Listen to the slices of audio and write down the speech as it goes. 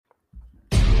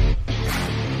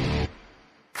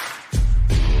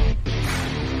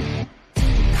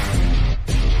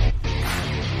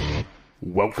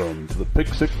Welcome to the Pick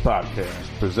Six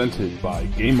Podcast, presented by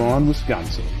Game On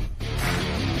Wisconsin.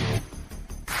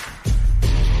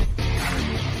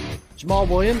 Jamal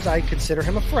Williams, I consider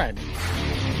him a friend.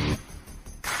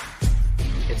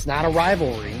 It's not a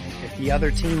rivalry if the other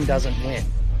team doesn't win.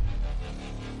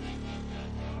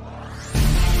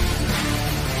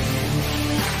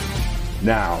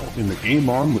 Now, in the Game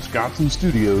On Wisconsin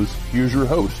studios, here's your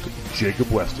host, Jacob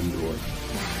Westendorf.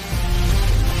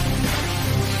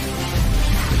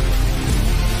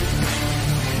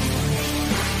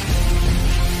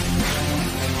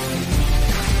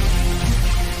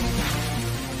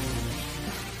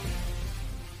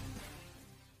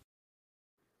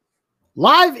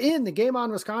 Live in the Game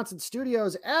On Wisconsin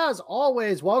studios, as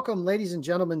always, welcome, ladies and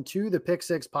gentlemen, to the Pick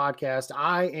Six Podcast.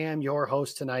 I am your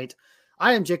host tonight.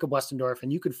 I am Jacob Westendorf,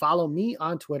 and you can follow me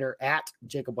on Twitter at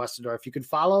Jacob Westendorf. You can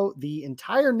follow the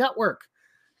entire network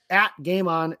at Game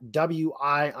On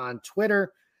WI on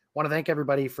Twitter. Want to thank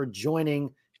everybody for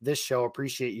joining this show.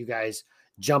 Appreciate you guys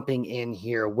jumping in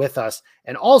here with us.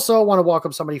 And also want to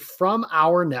welcome somebody from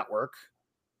our network,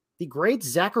 the great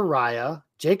Zach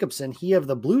Jacobson. He of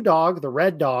the Blue Dog, the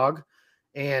Red Dog,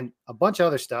 and a bunch of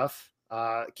other stuff.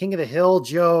 King of the Hill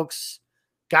jokes,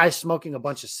 guys smoking a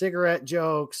bunch of cigarette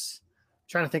jokes.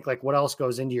 Trying to think like what else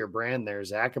goes into your brand there,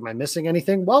 Zach. Am I missing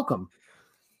anything? Welcome.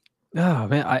 Oh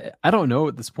man, I don't know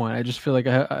at this point. I just feel like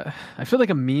I feel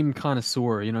like a meme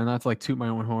connoisseur, not to like toot my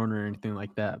own horn or anything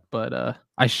like that. But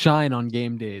I shine on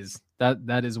game days.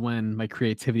 That is when my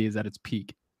creativity is at its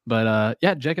peak. But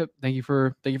yeah, Jacob, thank you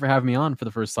for having me on for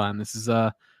the first time. This is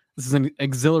an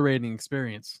exhilarating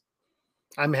experience.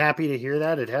 I'm happy to hear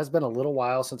that. It has been a little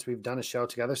while since we've done a show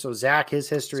together. So Zach, his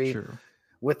history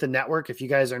with the network, if you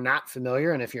guys are not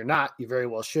familiar, and if you're not, you very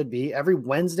well should be, every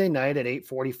Wednesday night at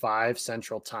 8:45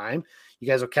 Central Time. You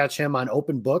guys will catch him on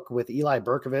Open Book with Eli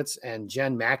Berkovitz and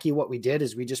Jen Mackey. What we did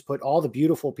is we just put all the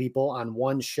beautiful people on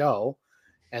one show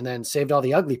and then saved all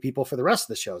the ugly people for the rest of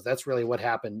the shows. That's really what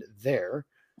happened there.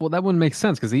 Well, that wouldn't make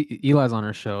sense because Eli's on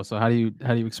our show. So how do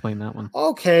you explain that one?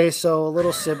 Okay, so a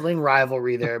little sibling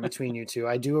rivalry there between you two.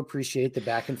 I do appreciate the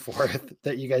back and forth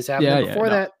that you guys have. Before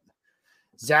that,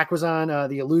 Zach was on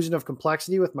The Illusion of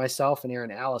Complexity with myself and Aaron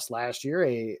Alice last year,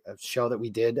 a show that we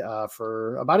did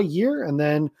for about a year, and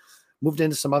then moved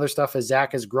into some other stuff as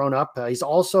Zach has grown up. He's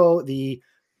also the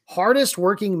hardest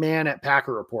working man at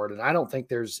Packer Report, and I don't think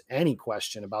there's any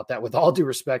question about that, with all due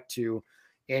respect to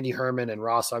Andy Herman and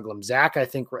Ross Uglum. Zach,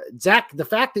 the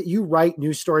fact that you write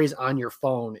news stories on your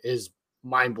phone is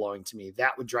mind blowing to me.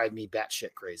 That would drive me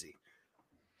batshit crazy.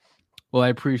 Well, I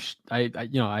appreciate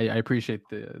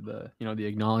the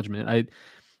acknowledgement.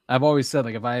 I've always said,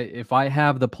 like, if I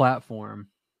have the platform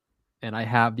and I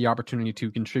have the opportunity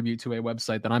to contribute to a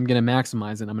website, then I'm going to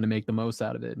maximize it. I'm going to make the most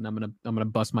out of it, and I'm going to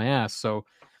bust my ass. So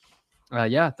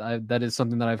that is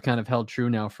something that I've kind of held true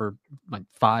now for like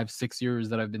 5-6 years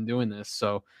that I've been doing this.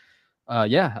 So I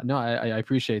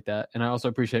appreciate that. And I also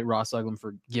appreciate Ross Uglum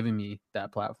for giving me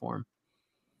that platform.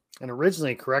 And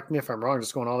originally, correct me if I'm wrong,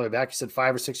 just going all the way back, you said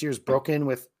 5 or 6 years, broke in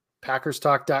with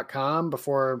PackersTalk.com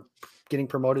before getting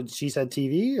promoted to Cheesehead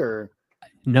TV, or?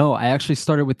 No, I actually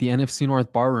started with the NFC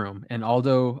North Barroom and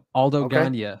Aldo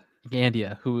Okay.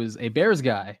 Gandia, who is a Bears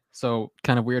guy. So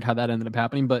kind of weird how that ended up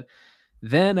happening. But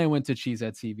then I went to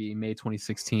Cheesehead TV May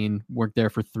 2016, worked there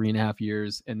for 3.5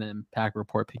 years, and then Packer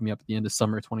Report picked me up at the end of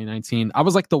summer 2019. I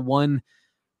was like the one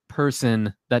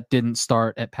person that didn't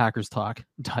start at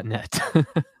PackersTalk.net.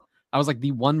 I was like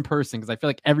the one person, because I feel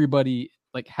like everybody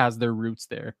like has their roots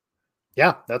there.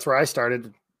 Yeah, that's where I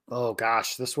started. Oh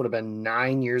gosh, this would have been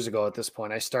 9 years ago at this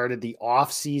point. I started the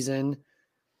off season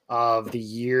of the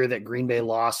year that Green Bay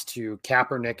lost to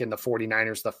Kaepernick and the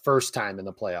 49ers the first time in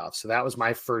the playoffs. So that was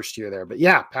my first year there. But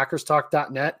yeah,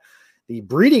 PackersTalk.net, the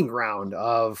breeding ground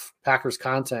of Packers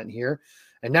content here.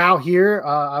 And now here,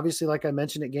 obviously, like I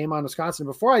mentioned at Game On Wisconsin,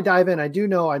 before I dive in, I do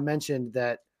know I mentioned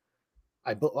that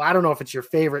I don't know if it's your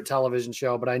favorite television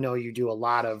show, but I know you do a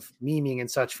lot of memeing and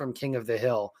such from King of the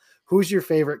Hill. Who's your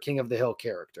favorite King of the Hill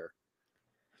character?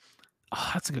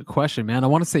 Oh, that's a good question, man. I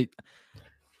want to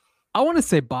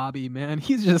say Bobby, man.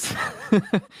 He's just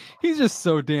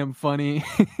so damn funny.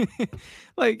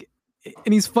 Like,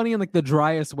 and he's funny in like the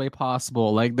driest way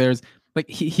possible. Like there's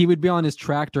like he would be on his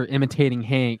tractor imitating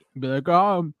Hank, be like,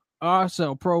 "Oh, I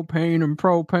sell propane and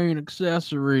propane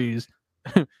accessories."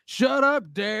 Shut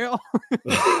up, Dale.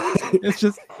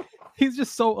 He's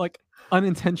just so like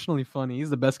unintentionally funny. He's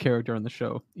the best character on the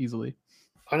show, easily.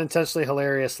 Unintentionally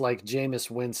hilarious, like Jameis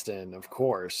Winston, of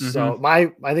course. Mm-hmm. So I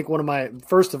think one of my,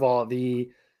 first of all, the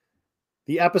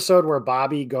episode where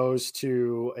Bobby goes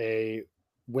to a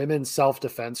women's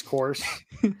self-defense course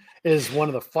is one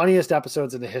of the funniest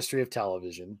episodes in the history of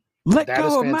television. Let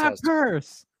go of my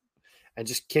purse. And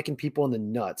just kicking people in the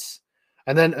nuts.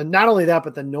 And then not only that,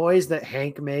 but the noise that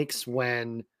Hank makes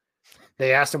when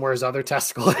they asked him where his other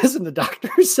testicle is, and the doctor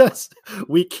says,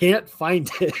 "We can't find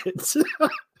it."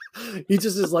 He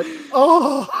just is like,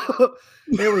 "Oh,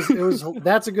 it was."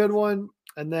 That's a good one.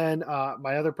 And then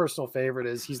my other personal favorite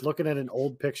is he's looking at an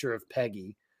old picture of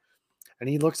Peggy, and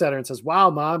he looks at her and says, "Wow,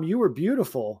 Mom, you were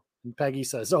beautiful." And Peggy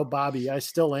says, "Oh, Bobby, I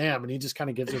still am." And he just kind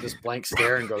of gives her this blank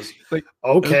stare and goes, like,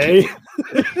 "Okay."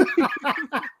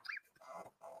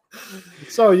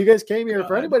 So you guys came here.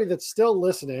 For anybody that's still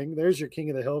listening, there's your King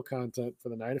of the Hill content for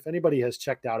the night. If anybody has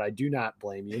checked out, I do not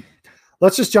blame you.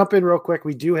 Let's just jump in real quick.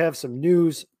 We do have some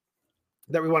news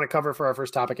that we want to cover for our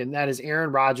first topic, and that is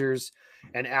Aaron Rodgers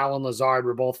and Alan Lazard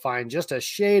were both fined just a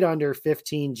shade under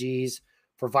 15 G's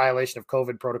for violation of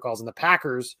COVID protocols, and the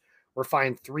Packers were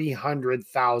fined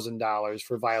 $300,000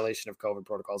 for violation of COVID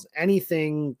protocols.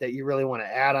 Anything that you really want to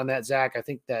add on that, Zach? I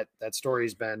think that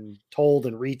story's been told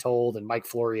and retold, and Mike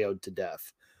Florio'd to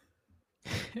death.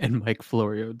 And Mike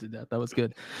Florio'd to death. That was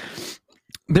good.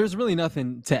 There's really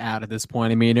nothing to add at this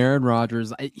point. I mean, Aaron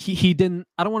Rodgers, he didn't,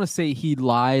 I don't want to say he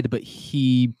lied, but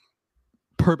he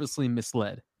purposely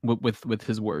misled with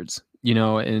his words, you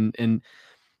know, and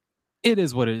it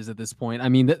is what it is at this point. I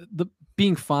mean, the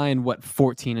being fined,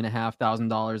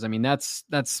 $14,500. I mean, that's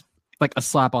like a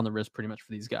slap on the wrist pretty much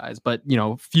for these guys. But, you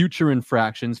know, future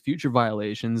infractions, future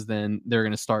violations, then they're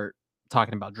going to start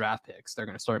talking about draft picks. They're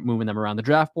going to start moving them around the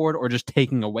draft board or just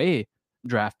taking away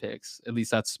draft picks. At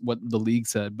least that's what the league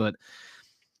said. But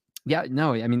yeah,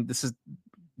 no, I mean,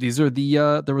 these are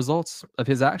the results of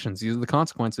his actions. These are the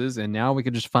consequences. And now we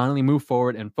can just finally move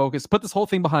forward and focus, put this whole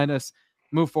thing behind us,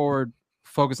 move forward,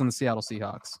 focus on the Seattle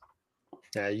Seahawks.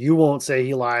 Yeah, you won't say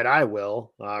he lied. I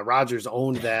will. Rodgers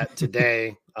owned that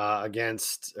today on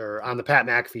the Pat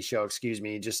McAfee show,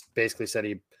 He just basically said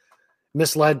he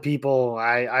misled people.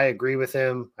 I agree with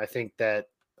him. I think that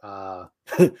I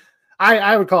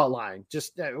would call it lying.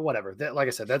 Just whatever. Like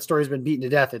I said, that story's been beaten to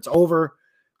death. It's over.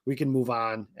 We can move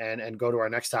on and go to our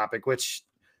next topic, which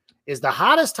is the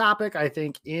hottest topic, I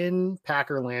think, in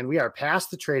Packerland. We are past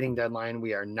the trading deadline.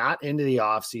 We are not into the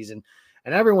offseason.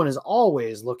 And everyone is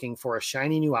always looking for a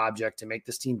shiny new object to make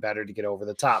this team better to get over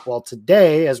the top. Well,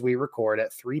 today, as we record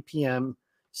at 3 p.m.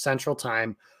 Central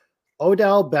Time,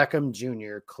 Odell Beckham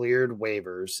Jr. cleared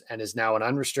waivers and is now an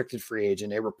unrestricted free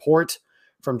agent. A report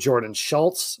from Jordan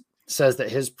Schultz says that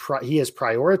he is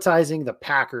prioritizing the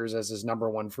Packers as his number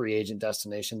one free agent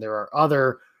destination. There are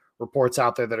other reports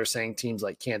out there that are saying teams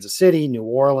like Kansas City, New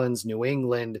Orleans, New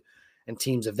England, and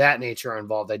teams of that nature are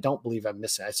involved. I don't believe I'm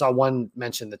missing. I saw one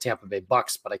mention the Tampa Bay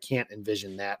Bucks, but I can't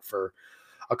envision that for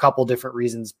a couple different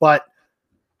reasons. But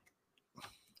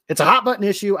it's a hot button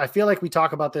issue. I feel like we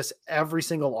talk about this every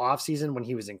single offseason when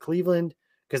he was in Cleveland,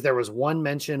 because there was one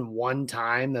mention one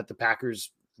time that the Packers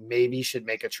maybe should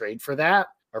make a trade for that,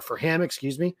 or for him,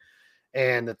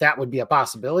 and that would be a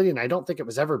possibility. And I don't think it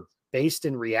was ever based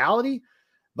in reality,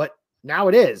 but now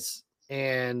it is.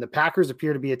 And the Packers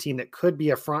appear to be a team that could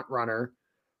be a front runner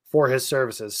for his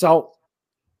services. So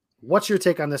what's your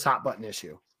take on this hot button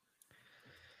issue?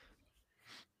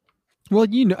 Well,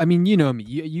 you know me.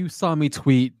 You saw me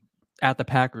tweet at the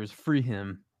Packers, free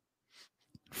him,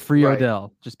 free right.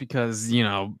 Odell, just because,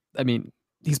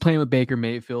 he's playing with Baker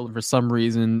Mayfield for some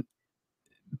reason.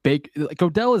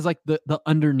 Odell is like the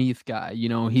underneath guy.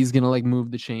 He's going to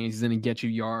move the chains. He's going to get you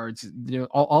yards,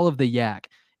 all of the yak.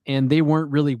 And they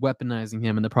weren't really weaponizing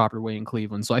him in the proper way in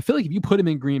Cleveland. So I feel like if you put him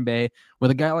in Green Bay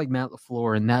with a guy like Matt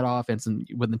LaFleur and that offense, and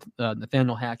with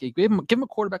Nathaniel Hackett, give him a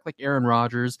quarterback like Aaron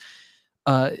Rodgers,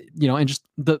 and just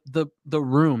the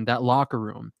room, that locker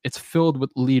room, it's filled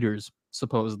with leaders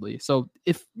supposedly. So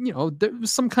if there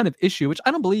was some kind of issue, which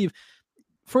I don't believe.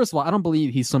 First of all, I don't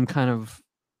believe he's some kind of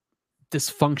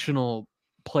dysfunctional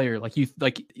player, like he's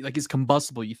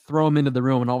combustible. You throw him into the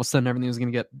room and all of a sudden everything is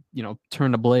going to get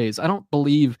turned ablaze. I don't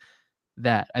believe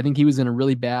that. I think he was in a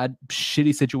really bad,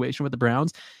 shitty situation with the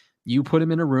Browns. You put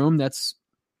him in a room that's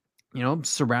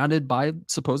surrounded by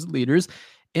supposed leaders,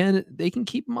 and they can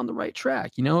keep him on the right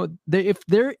track. If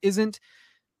there isn't,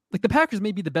 the Packers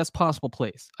may be the best possible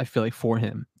place, I feel like, for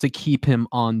him to keep him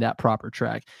on that proper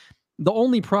track. The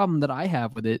only problem that I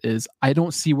have with it is I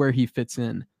don't see where he fits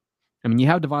in. I mean, you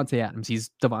have Devontae Adams. He's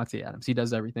Devontae Adams. He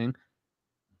does everything.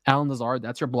 Alan Lazard,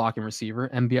 that's your blocking receiver.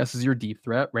 MBS is your deep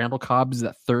threat. Randall Cobb is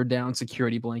that third down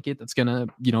security blanket that's going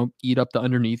to, eat up the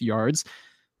underneath yards.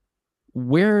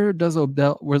 Where does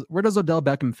Odell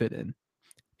Beckham fit in?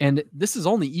 And this is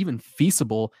only even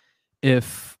feasible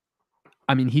if,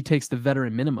 I mean, he takes the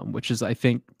veteran minimum, which is I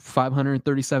think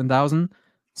 $537,000.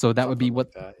 So that would be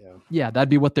what, that'd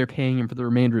be what they're paying him for the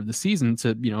remainder of the season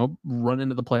to, run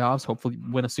into the playoffs, hopefully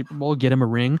win a Super Bowl, get him a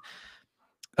ring.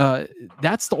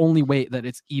 That's the only way that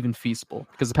it's even feasible,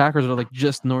 because the Packers are like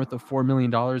just north of $4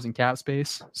 million in cap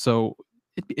space. So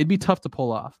it'd be tough to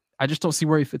pull off. I just don't see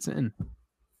where he fits in.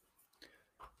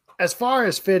 As far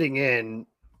as fitting in,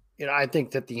 I think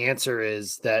that the answer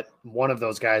is that one of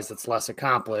those guys that's less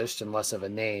accomplished and less of a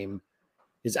name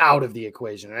is out of the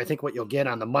equation. And I think what you'll get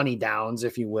on the money downs,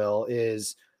 if you will,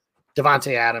 is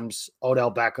Devontae Adams,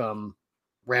 Odell Beckham,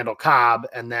 Randall Cobb,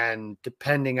 and then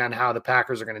depending on how the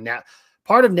Packers are going to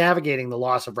part of navigating the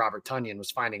loss of Robert Tonyan was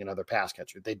finding another pass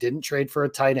catcher. They didn't trade for a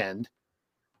tight end,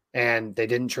 and they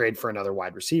didn't trade for another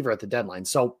wide receiver at the deadline.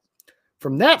 So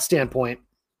from that standpoint,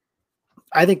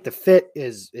 I think the fit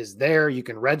is there. You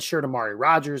can redshirt Amari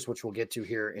Rodgers, which we'll get to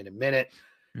here in a minute,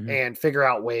 and figure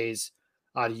out ways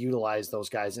to utilize those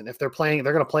guys. And if they're going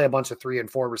to play a bunch of 3 and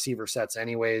 4 receiver sets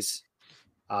anyways.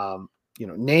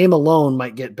 Name alone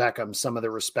might get Beckham some of the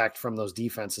respect from those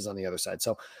defenses on the other side.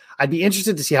 So I'd be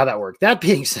interested to see how that works. That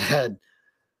being said,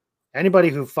 anybody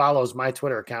who follows my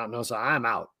Twitter account knows I'm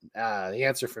out. The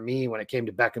answer for me when it came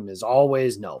to Beckham is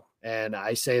always no. And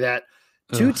I say that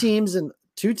two teams in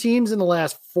the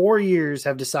last 4 years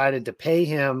have decided to pay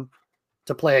him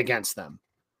to play against them.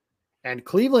 And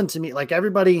Cleveland, to me, like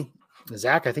everybody,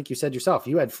 Zach, I think you said yourself,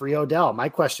 you had free Odell. My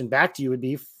question back to you would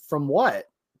be, from what?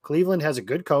 Cleveland has a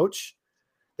good coach.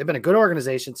 They've been a good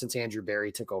organization since Andrew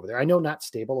Berry took over there. I know not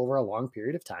stable over a long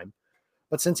period of time,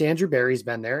 but since Andrew Berry's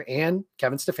been there and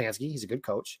Kevin Stefanski, he's a good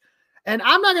coach. And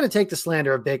I'm not going to take the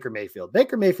slander of Baker Mayfield.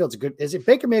 Baker Mayfield's is it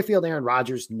Baker Mayfield, Aaron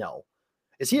Rodgers? No.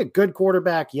 Is he a good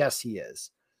quarterback? Yes, he is.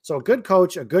 So a good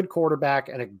coach, a good quarterback,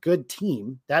 and a good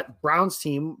team. That Browns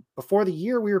team, before the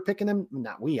year we were picking them,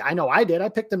 I know I did. I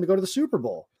picked them to go to the Super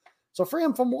Bowl. So free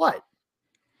him from what?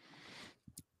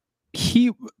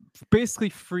 He basically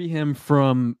free him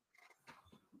from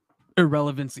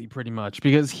irrelevancy pretty much,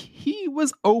 because he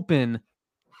was open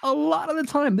a lot of the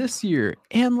time this year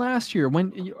and last year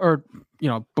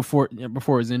before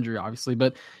his injury, obviously,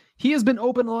 but he has been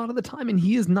open a lot of the time and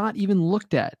he is not even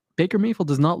looked at. Baker Mayfield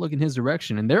does not look in his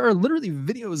direction. And there are literally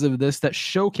videos of this that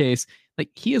showcase like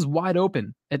he is wide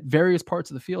open at various parts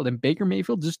of the field and Baker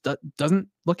Mayfield just doesn't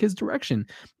look his direction.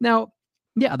 Now,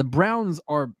 yeah, the Browns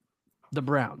are the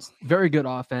Browns. Very good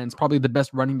offense, probably the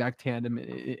best running back tandem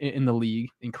in the league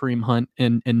in Kareem Hunt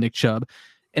and Nick Chubb.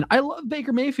 And I love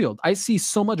Baker Mayfield. I see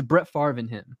so much Brett Favre in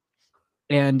him.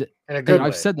 And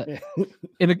I've said that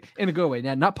in a good way.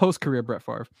 Now, not post-career Brett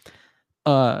Favre.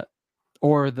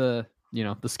 Or the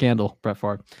scandal Brett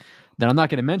Favre that I'm not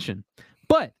going to mention.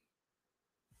 But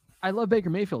I love Baker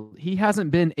Mayfield. He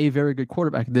hasn't been a very good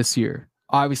quarterback this year.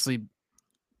 Obviously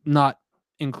not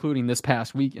including this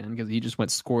past weekend, because he just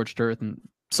went scorched earth and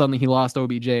suddenly he lost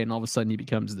OBJ and all of a sudden he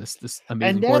becomes this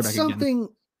amazing quarterback again.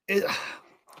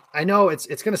 I know it's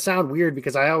going to sound weird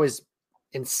because I always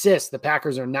insist the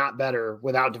Packers are not better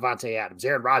without Devontae Adams.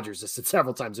 Aaron Rodgers has said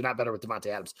several times they're not better with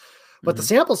Devontae Adams. But the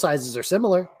sample sizes are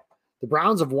similar. The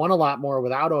Browns have won a lot more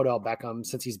without Odell Beckham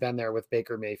since he's been there with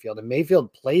Baker Mayfield, and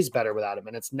Mayfield plays better without him.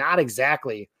 And it's not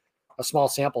exactly a small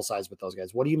sample size with those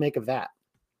guys. What do you make of that?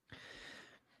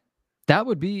 That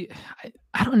would be,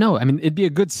 I don't know. I mean, it'd be a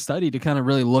good study to kind of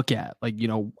really look at, like,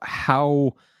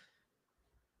 how,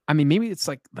 I mean, maybe it's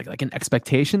like an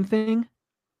expectation thing.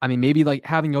 I mean, maybe like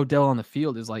having Odell on the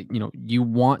field is like, you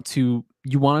want to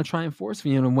try and force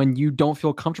him, and when you don't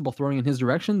feel comfortable throwing in his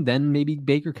direction, then maybe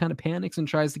Baker kind of panics and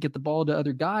tries to get the ball to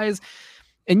other guys.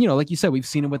 And, like you said, we've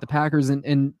seen it with the Packers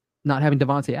and not having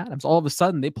Devontae Adams. All of a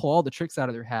sudden they pull all the tricks out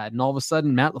of their hat, and all of a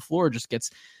sudden Matt LaFleur just gets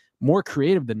more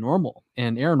creative than normal.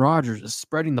 And Aaron Rodgers is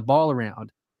spreading the ball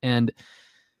around, and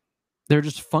they're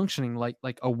just functioning like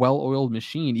a well-oiled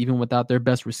machine, even without their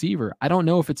best receiver. I don't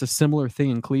know if it's a similar thing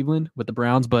in Cleveland with the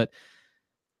Browns, but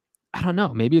I don't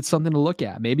know. Maybe it's something to look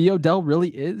at. Maybe Odell really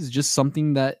is just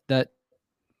something that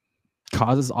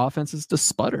causes offenses to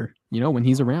sputter, when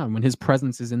he's around, when his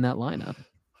presence is in that lineup.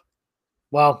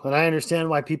 Well, and I understand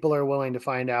why people are willing to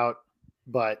find out,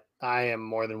 but I am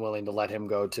more than willing to let him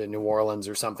go to New Orleans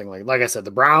or something like I said,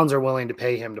 the Browns are willing to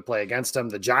pay him to play against them.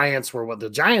 The Giants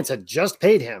had just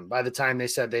paid him by the time they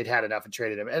said they'd had enough and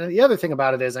traded him. And the other thing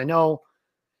about it is, I know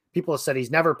people have said he's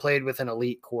never played with an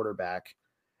elite quarterback,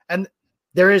 and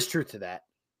there is truth to that.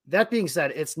 That being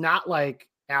said, it's not like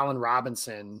Allen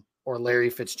Robinson or Larry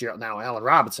Fitzgerald. Now, Allen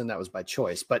Robinson, that was by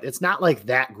choice, but it's not like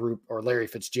that group or Larry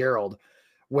Fitzgerald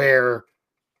where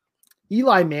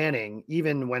Eli Manning,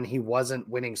 even when he wasn't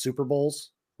winning Super Bowls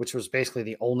which was basically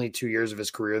the only 2 years of his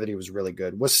career that he was really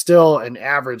good, was still an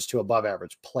average to above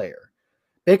average player.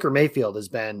 Baker Mayfield has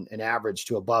been an average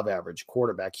to above average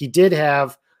quarterback. He did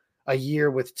have a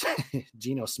year with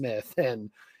Geno Smith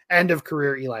and end of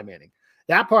career Eli Manning.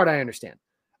 That part I understand.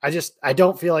 I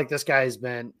don't feel like this guy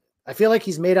I feel like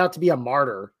he's made out to be a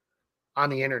martyr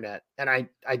on the internet. And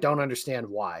I don't understand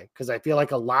why, because I feel like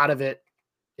a lot of it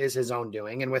is his own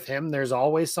doing. And with him, there's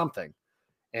always something.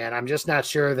 And I'm just not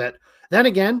sure that, then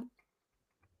again,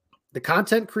 the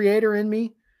content creator in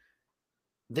me,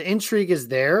 the intrigue is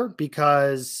there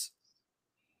because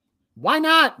why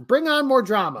not bring on more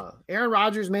drama? Aaron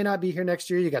Rodgers may not be here next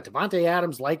year. You got Devontae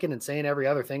Adams liking and saying every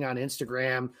other thing on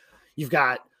Instagram. You've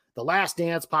got the Last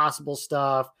Dance possible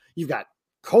stuff. You've got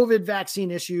COVID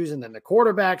vaccine issues, and then the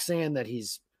quarterback saying that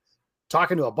he's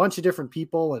talking to a bunch of different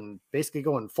people and basically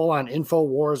going full on info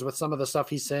wars with some of the stuff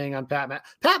he's saying on Pat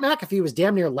McAfee was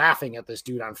damn near laughing at this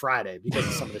dude on Friday because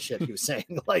of some of the shit he was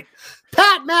saying. Like,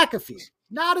 Pat McAfee,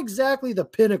 not exactly the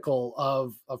pinnacle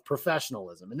of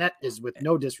professionalism. And that is with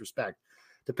no disrespect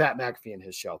to Pat McAfee and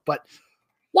his show, but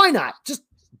why not just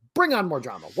bring on more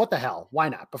drama? What the hell? Why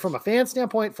not? But from a fan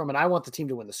standpoint, from an I want the team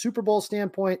to win the Super Bowl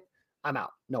standpoint, I'm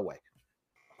out. No way.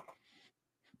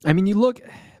 I mean, you look,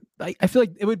 I feel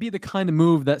like it would be the kind of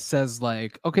move that says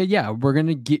like, okay, yeah, we're going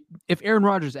to get, if Aaron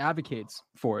Rodgers advocates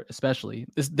for it, especially,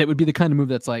 that would be the kind of move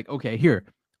that's like, okay, here,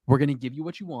 we're going to give you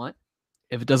what you want.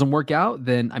 If it doesn't work out,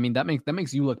 then, I mean, that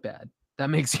makes you look bad.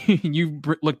 That makes you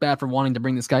look bad for wanting to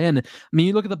bring this guy in. I mean,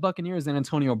 you look at the Buccaneers and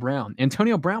Antonio Brown.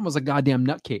 Antonio Brown was a goddamn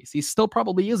nutcase. He still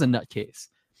probably is a nutcase,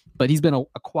 but he's been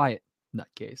a quiet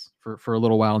nutcase for a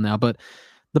little while now. But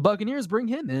the Buccaneers bring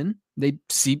him in. They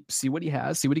see what he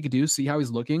has, see what he could do, see how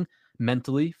he's looking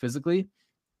mentally, physically,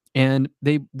 and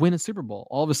they win a Super Bowl.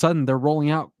 All of a sudden, they're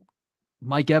rolling out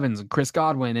Mike Evans and Chris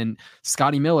Godwin and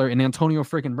Scotty Miller and Antonio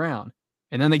freaking Brown.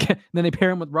 And then they pair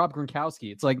him with Rob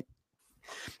Gronkowski. It's like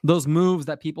those moves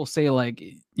that people say, like,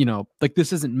 you know, like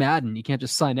this isn't Madden. You can't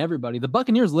just sign everybody. The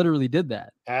Buccaneers literally did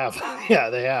that. Yeah,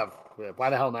 they have. Why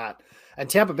the hell not? And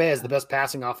Tampa Bay is the best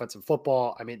passing offense in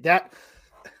football. I mean, that,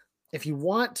 if you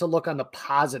want to look on the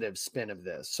positive spin of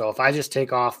this, so if I just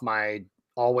take off my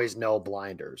always no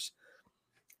blinders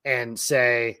and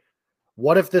say,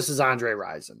 what if this is Andre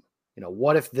Rison? You know,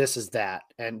 what if this is that?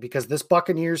 And because this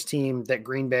Buccaneers team that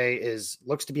Green Bay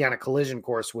looks to be on a collision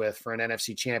course with for an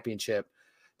NFC championship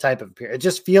type of appearance, it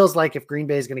just feels like if Green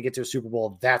Bay is going to get to a Super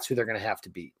Bowl, that's who they're going to have to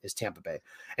beat, is Tampa Bay.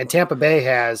 And Tampa Bay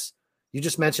has, you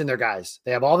just mentioned their guys.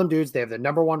 They have all them dudes. They have the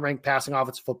number one ranked passing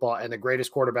offense football and the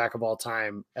greatest quarterback of all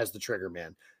time as the trigger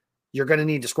man. You're going to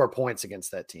need to score points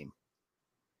against that team.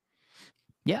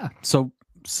 Yeah. So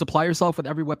supply yourself with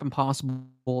every weapon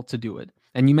possible to do it.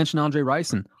 And you mentioned Andre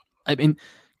Rison. I mean,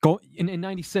 in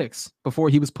 96, before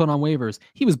he was put on waivers,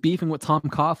 he was beefing with Tom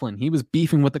Coughlin. He was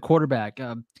beefing with the quarterback.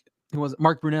 Who was it?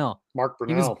 Mark Brunell.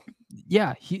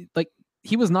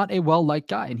 He was not a well-liked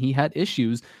guy, and he had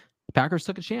issues. The Packers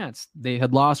took a chance. They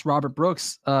had lost Robert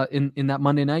Brooks in that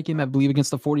Monday night game, I believe,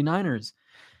 against the 49ers.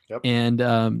 Yep. And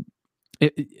I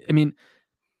mean,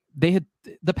 the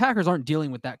Packers aren't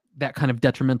dealing with that kind of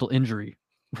detrimental injury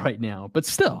right now, but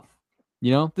still,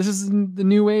 you know, this is the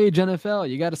new age NFL.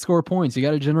 You got to score points. You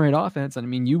got to generate offense. And I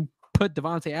mean, you put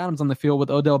Devontae Adams on the field with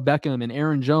Odell Beckham and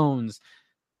Aaron Jones.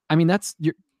 I mean, that's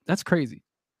crazy.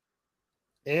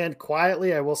 And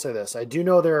quietly, I will say this. I do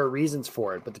know there are reasons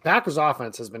for it, but the Packers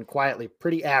offense has been quietly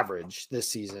pretty average this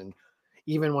season,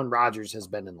 even when Rodgers has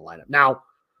been in the lineup. Now,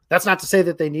 that's not to say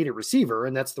that they need a receiver,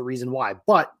 and that's the reason why,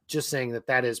 but just saying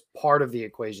that is part of the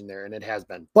equation there, and it has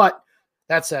been. But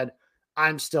that said,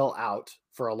 I'm still out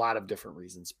for a lot of different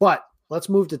reasons. But let's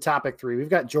move to topic 3. We've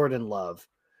got Jordan Love,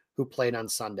 who played on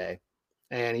Sunday,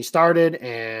 and he started,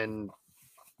 and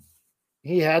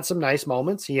he had some nice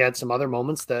moments. He had some other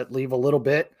moments that leave a little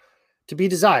bit to be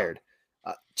desired.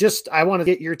 I want to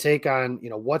get your take on, you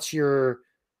know, what's your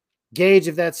gauge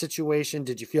of that situation?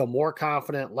 Did you feel more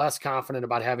confident, less confident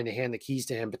about having to hand the keys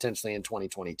to him potentially in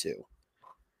 2022?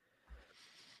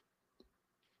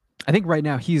 I think right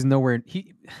now he's nowhere. I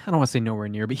don't want to say nowhere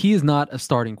near, but he is not a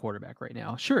starting quarterback right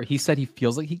now. Sure, he said he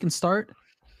feels like he can start,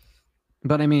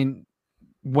 but I mean,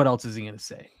 what else is he going to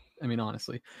say? I mean,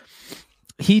 honestly,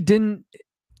 there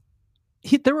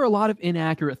were a lot of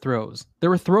inaccurate throws.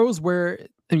 There were throws where,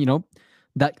 you know,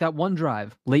 that one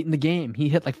drive late in the game, he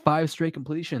hit like 5 straight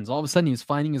completions. All of a sudden he was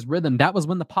finding his rhythm. That was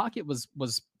when the pocket was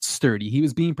sturdy. He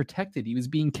was being protected. He was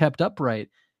being kept upright,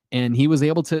 and he was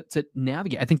able to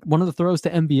navigate. I think one of the throws to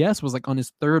MVS was like on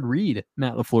his 3rd read,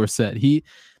 Matt LaFleur said. He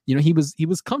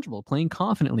was comfortable playing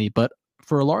confidently, but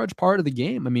for a large part of the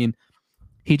game, I mean,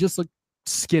 he just looked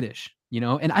skittish, you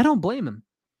know, and I don't blame him.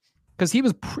 because he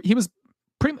was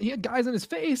he had guys in his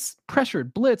face,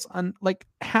 pressured, blitz on like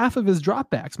half of his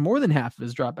dropbacks, more than half of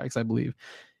his dropbacks, I believe.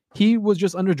 He was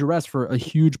just under duress for a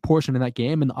huge portion of that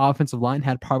game, and the offensive line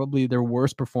had probably their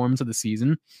worst performance of the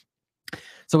season.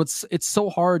 So it's so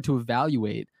hard to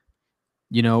evaluate,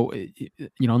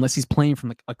 unless he's playing from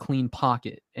like a clean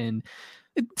pocket. And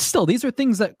still, these are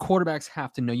things that quarterbacks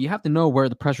have to know. You have to know where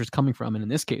the pressure is coming from, and in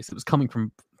this case, it was coming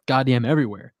from goddamn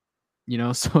everywhere.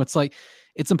 So it's like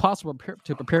it's impossible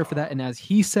to prepare for that. And as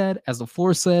he said, as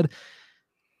LaFleur said,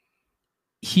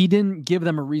 he didn't give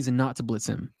them a reason not to blitz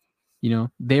him.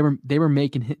 They were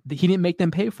making he didn't make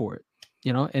them pay for it.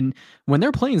 And when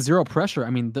they're playing zero pressure, I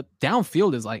mean, the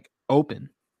downfield is like open.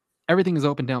 Everything is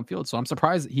open downfield. So I'm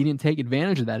surprised that he didn't take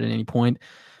advantage of that at any point.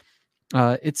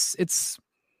 It's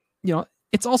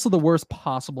also the worst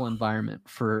possible environment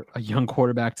for a young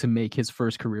quarterback to make his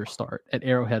first career start at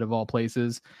Arrowhead of all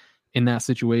places in that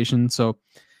situation. So,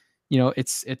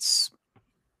 it's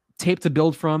tape to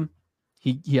build from.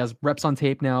 He has reps on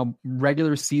tape now,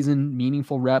 regular season,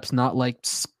 meaningful reps, not like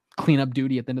cleanup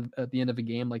duty at the end of a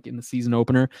game, like in the season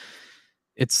opener.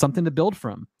 It's something to build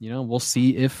from. We'll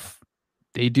see if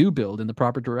they do build in the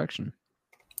proper direction.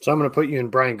 So I'm going to put you in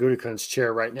Brian Gutekunst's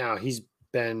chair right now. He's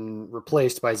been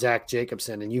replaced by Zach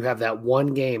Jacobson, and you have that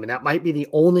one game, and that might be the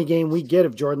only game we get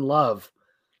of Jordan Love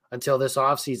until this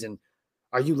offseason.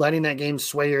 Are you letting that game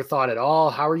sway your thought at all?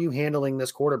 How are you handling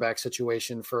this quarterback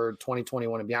situation for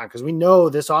 2021 and beyond? Because we know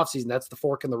this offseason, that's the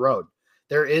fork in the road.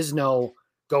 There is no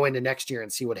go into next year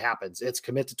and see what happens. It's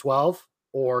commit to 12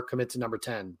 or commit to number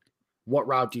 10. What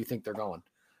route do you think they're going?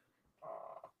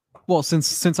 Well,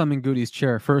 since I'm in Goody's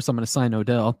chair, first I'm going to sign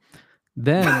Odell.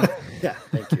 Then yeah,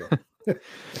 thank you.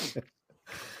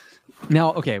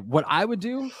 Now, okay, what I would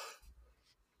do,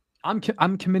 I'm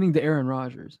committing to Aaron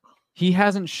Rodgers. He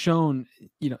hasn't shown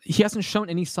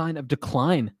any sign of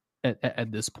decline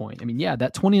at this point. I mean, yeah,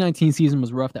 that 2019 season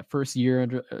was rough. That first year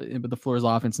under with the Flores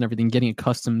offense and everything, getting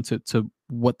accustomed to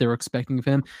what they're expecting of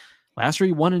him. Last year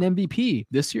he won an MVP.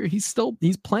 This year he's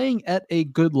playing at a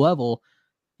good level.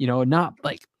 Not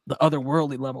like the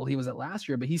otherworldly level he was at last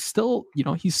year, but he's still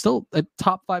a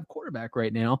top 5 quarterback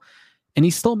right now. And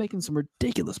he's still making some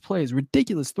ridiculous plays,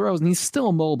 ridiculous throws, and he's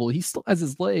still mobile. He still has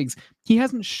his legs. He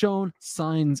hasn't shown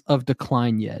signs of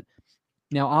decline yet.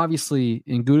 Now, obviously,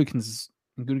 in Gutekunst's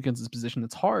position,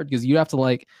 it's hard because you have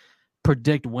to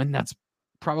predict when that's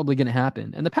probably going to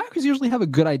happen. And the Packers usually have a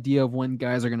good idea of when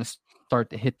guys are going to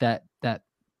start to hit that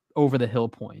over the hill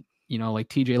point. Like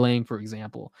TJ Lang, for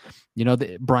example.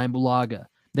 Brian Bulaga.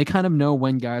 They kind of know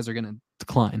when guys are going to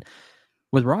decline.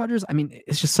 With Rodgers, I mean,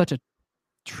 it's just such a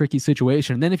tricky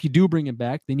situation. And then if you do bring him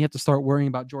back, then you have to start worrying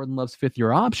about Jordan Love's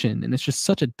 5th-year option. And it's just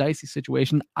such a dicey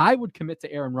situation. I would commit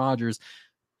to Aaron Rodgers.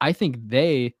 I think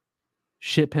they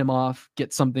ship him off,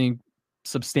 get something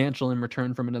substantial in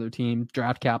return from another team,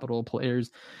 draft capital, players,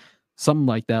 something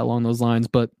like that along those lines.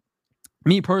 But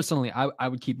me personally, I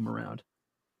would keep him around.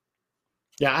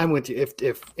 Yeah, I'm with you.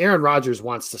 If Aaron Rodgers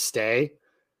wants to stay,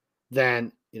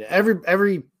 then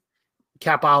every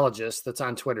capologist that's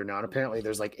on Twitter now, and apparently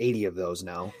there's like 80 of those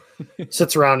now,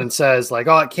 sits around and says oh,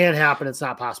 it can't happen. It's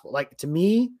not possible. To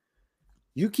me,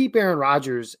 you keep Aaron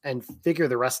Rodgers and figure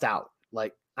the rest out.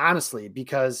 Honestly,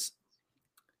 because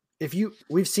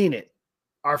we've seen it,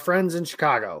 our friends in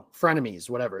Chicago, frenemies,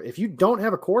 whatever. If you don't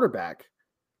have a quarterback,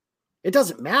 it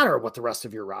doesn't matter what the rest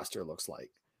of your roster looks like.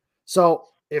 So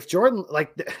if Jordan,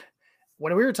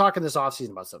 when we were talking this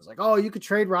offseason about stuff, it's you could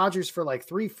trade Rodgers for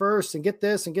 3 firsts and get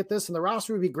this, and the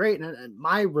roster would be great. And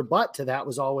my rebut to that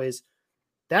was always,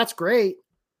 that's great.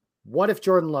 What if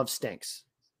Jordan Love stinks?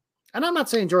 And I'm not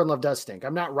saying Jordan Love does stink.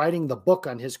 I'm not writing the book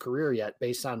on his career yet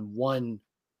based on one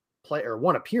play or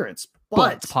one appearance,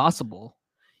 but it's possible.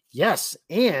 Yes.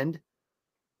 And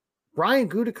Brian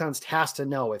Gutekunst has to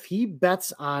know if he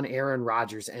bets on Aaron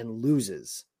Rodgers and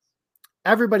loses,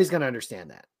 everybody's going to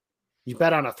understand that. You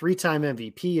bet on a 3-time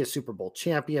MVP, a Super Bowl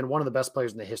champion, one of the best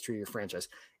players in the history of your franchise.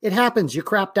 It happens. You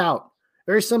crapped out.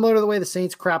 Very similar to the way the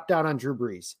Saints crapped out on Drew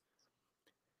Brees.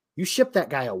 You ship that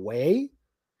guy away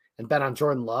and bet on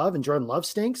Jordan Love, and Jordan Love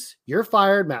stinks, you're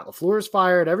fired. Matt LaFleur is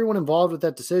fired. Everyone involved with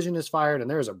that decision is fired, and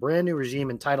there is a brand new regime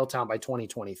in Titletown by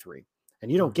 2023.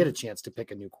 And you don't get a chance to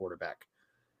pick a new quarterback.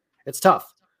 It's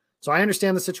tough. So I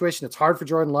understand the situation. It's hard for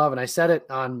Jordan Love. And I said it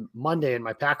on Monday in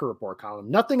my Packer Report column.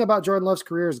 Nothing about Jordan Love's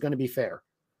career is going to be fair.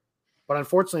 But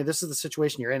unfortunately, this is the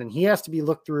situation you're in. And he has to be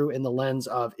looked through in the lens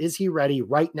of, is he ready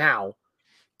right now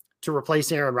to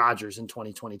replace Aaron Rodgers in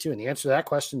 2022? And the answer to that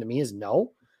question to me is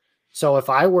no. So if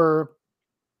I were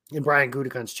in Brian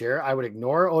Gutekunst's chair, I would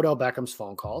ignore Odell Beckham's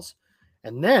phone calls.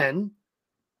 And then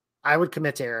I would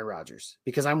commit to Aaron Rodgers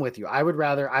because I'm with you. I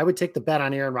would take the bet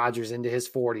on Aaron Rodgers into his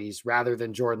 40s rather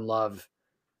than Jordan Love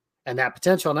and that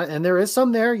potential. And there is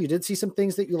some there. You did see some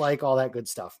things that you like, all that good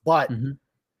stuff, but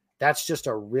that's just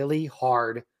a really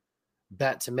hard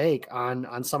bet to make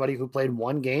on somebody who played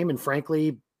one game. And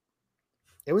frankly,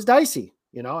 it was dicey,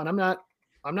 and I'm not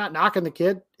knocking the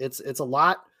kid. It's a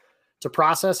lot to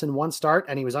process in one start,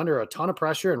 and he was under a ton of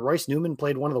pressure, and Royce Newman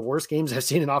played one of the worst games I've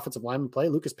seen an offensive lineman play.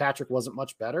 Lucas Patrick wasn't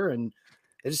much better, and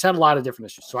they just had a lot of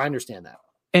different issues. So I understand that.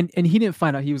 And he didn't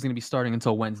find out he was going to be starting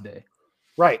until Wednesday.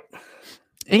 Right.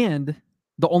 And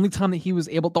the only time that he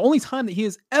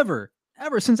has ever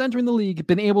since entering the league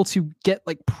been able to get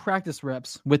like practice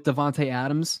reps with Devontae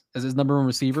Adams as his number one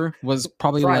receiver was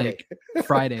probably like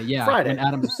Friday. Yeah. Friday. When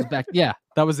Adams was back. Yeah,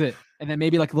 that was it. And then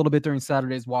maybe like a little bit during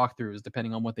Saturday's walkthroughs,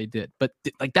 depending on what they did. But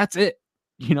like, that's it,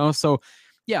 So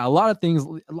yeah, a lot of things,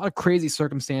 a lot of crazy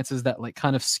circumstances that like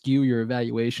kind of skew your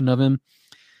evaluation of him.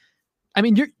 I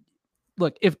mean,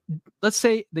 if let's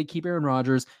say they keep Aaron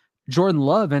Rodgers, Jordan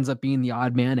Love ends up being the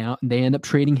odd man out and they end up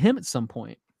trading him at some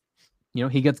point.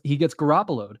 He gets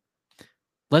Garoppolo'd.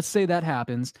 Let's say that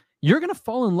happens. You're going to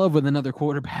fall in love with another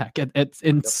quarterback at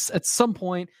some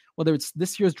point, whether it's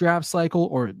this year's draft cycle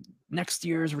or next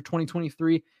year's for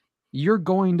 2023. You're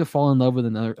going to fall in love with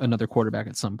another quarterback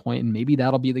at some point, and maybe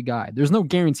that'll be the guy. There's no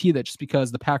guarantee that just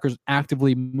because the Packers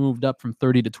actively moved up from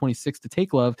 30 to 26 to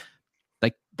take Love,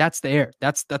 like that's the heir.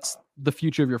 That's the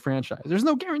future of your franchise. There's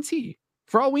no guarantee.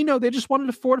 For all we know, they just wanted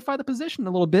to fortify the position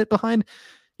a little bit behind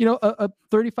a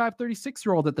 35,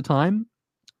 36-year-old at the time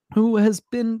who has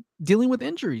been dealing with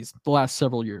injuries the last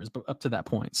several years, but up to that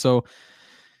point. So,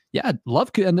 yeah,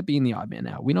 Love could end up being the odd man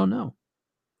out. We don't know.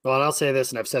 Well, and I'll say this,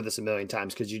 and I've said this a million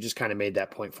times because you just kind of made that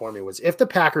point for me, was if the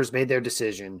Packers made their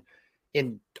decision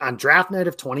on draft night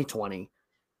of 2020,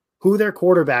 who their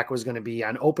quarterback was going to be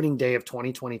on opening day of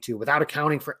 2022 without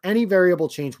accounting for any variable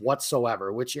change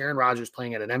whatsoever, which Aaron Rodgers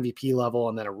playing at an MVP level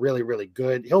and then a really, really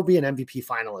good, he'll be an MVP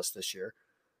finalist this year.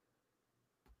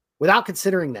 Without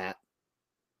considering that,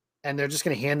 and they're just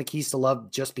going to hand the keys to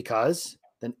Love just because,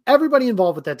 then everybody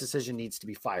involved with that decision needs to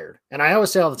be fired. And I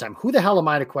always say all the time, who the hell am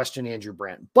I to question Andrew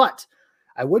Brandt? But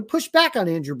I would push back on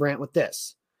Andrew Brandt with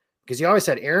this, because he always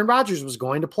said Aaron Rodgers was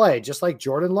going to play, just like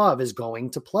Jordan Love is going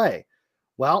to play.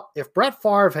 Well, if Brett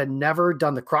Favre had never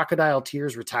done the crocodile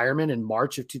tears retirement in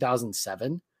March of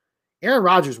 2007, Aaron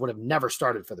Rodgers would have never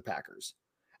started for the Packers.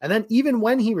 And then even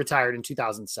when he retired in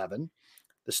 2007,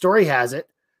 the story has it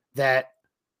that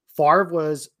Favre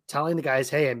was telling the guys,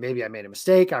 hey, maybe I made a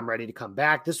mistake. I'm ready to come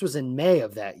back. This was in May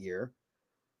of that year.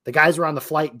 The guys were on the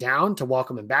flight down to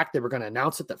welcome him back. They were going to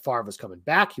announce it that Favre was coming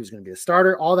back. He was going to be the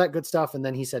starter, all that good stuff. And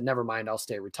then he said, never mind, I'll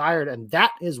stay retired. And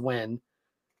that is when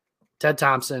Ted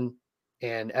Thompson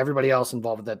and everybody else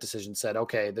involved with that decision said,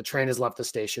 okay, the train has left the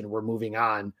station. We're moving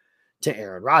on to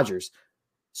Aaron Rodgers.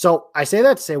 So I say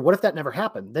that to say, what if that never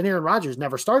happened? Then Aaron Rodgers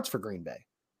never starts for Green Bay.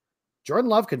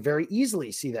 Jordan Love could very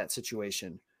easily see that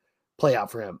situation play out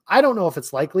for him. I don't know if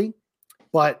it's likely,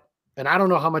 and I don't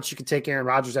know how much you can take Aaron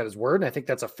Rodgers at his word. And I think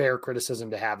that's a fair criticism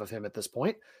to have of him at this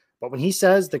point. But when he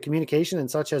says the communication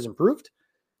and such has improved,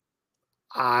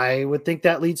 I would think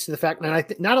that leads to the fact, and I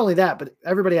think not only that, but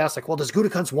everybody asks like, well, does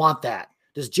Gutekunst want that?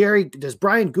 Does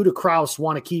Brian Gutekunst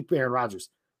want to keep Aaron Rodgers?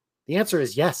 The answer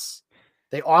is yes.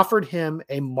 They offered him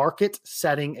a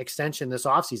market-setting extension this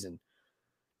offseason.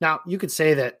 Now, you could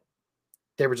say that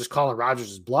they were just calling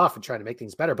Rodgers' bluff and trying to make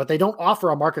things better, but they don't offer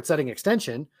a market-setting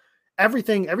extension. Every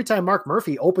time Mark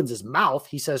Murphy opens his mouth,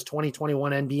 he says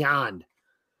 2021 and beyond.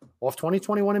 Well, if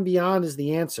 2021 and beyond is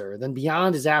the answer, then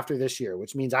beyond is after this year,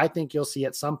 which means I think you'll see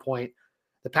at some point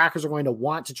the Packers are going to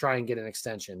want to try and get an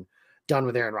extension done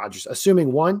with Aaron Rodgers,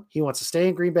 assuming one, he wants to stay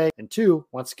in Green Bay, and two,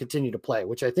 wants to continue to play,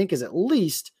 which I think is at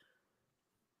least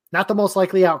not the most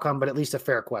likely outcome, but at least a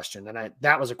fair question. And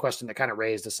that was a question that kind of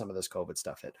raised as some of this COVID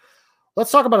stuff hit.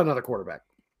 Let's talk about another quarterback.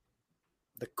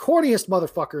 The corniest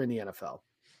motherfucker in the NFL.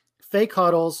 Fake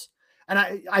huddles. And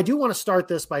I do want to start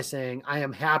this by saying I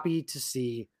am happy to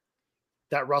see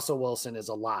that Russell Wilson is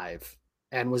alive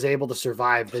and was able to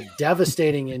survive the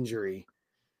devastating injury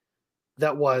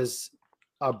that was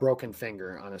a broken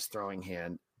finger on his throwing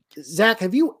hand. Zach,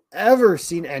 have you ever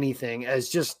seen anything as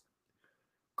just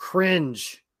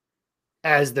cringe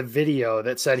as the video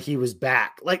that said he was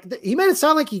back? Like, he made it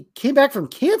sound like he came back from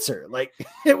cancer. Like,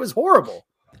 it was horrible.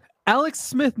 Alex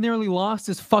Smith nearly lost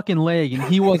his fucking leg and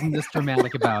he wasn't this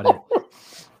dramatic about it.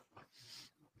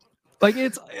 Like,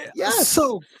 it's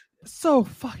so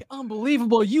fucking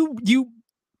unbelievable. You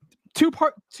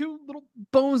two little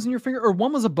bones in your finger, or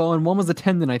one was a bone, one was a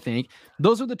tendon, I think.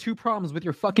 Those are the two problems with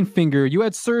your fucking finger. You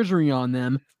had surgery on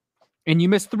them and you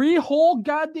missed 3 whole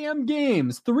goddamn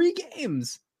games, 3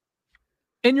 games,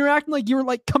 and you're acting like you were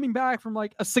like coming back from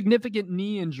like a significant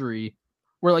knee injury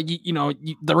where like,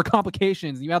 there were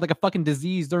complications. You had like a fucking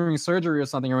disease during surgery or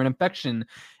something, or an infection,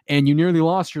 and you nearly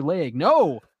lost your leg.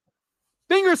 No,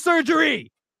 finger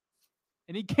surgery.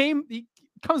 And he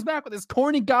comes back with this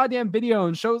corny goddamn video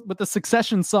and shows with the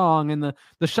Succession song and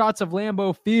the shots of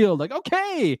Lambeau Field. Like,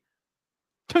 okay,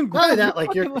 that,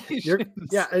 like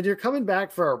you're coming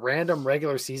back for a random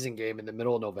regular season game in the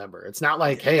middle of November. It's not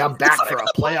like, hey, I'm back for a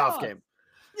playoff game.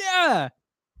 Yeah.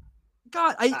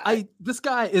 God, this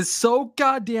guy is so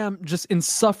goddamn just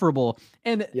insufferable.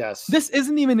 And yes, this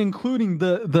isn't even including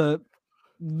the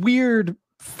weird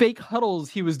fake huddles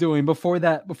he was doing before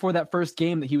that first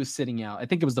game that he was sitting out. I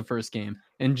think it was the first game,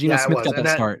 and Geno Smith got that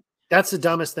start. That's the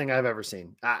dumbest thing I've ever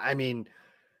seen. I mean,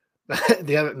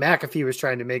 the other McAfee was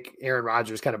trying to make Aaron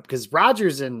Rodgers because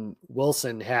Rodgers and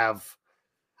Wilson have,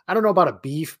 I don't know about a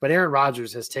beef, but Aaron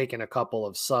Rodgers has taken a couple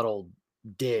of subtle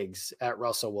digs at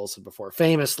Russell Wilson before.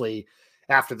 Famously,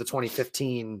 after the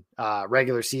 2015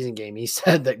 regular season game, he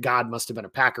said that God must have been a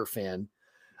Packer fan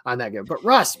on that game. But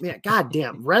Russ, man,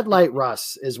 goddamn, red light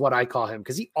Russ is what I call him,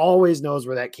 because he always knows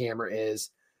where that camera is.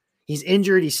 He's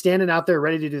injured. He's standing out there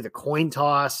ready to do the coin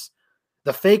toss.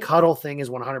 The fake huddle thing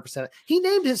is 100%. He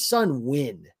named his son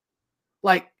Win.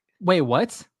 Like, wait,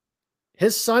 what?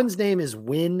 His son's name is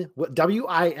Win,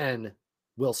 W-I-N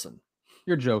Wilson.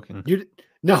 You're joking.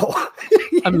 No.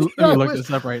 Let me look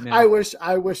this up right now. I wish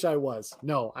I was.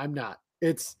 No, I'm not.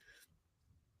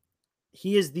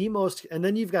 He is the most, and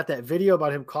then you've got that video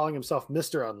about him calling himself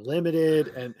Mr. Unlimited.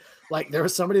 And like, there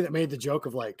was somebody that made the joke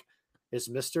of like, is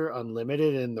Mr.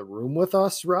 Unlimited in the room with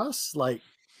us, Russ? Like,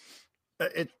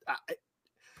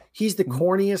 he's the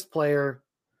corniest player.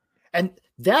 And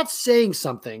that's saying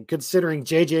something considering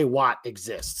JJ Watt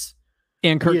exists.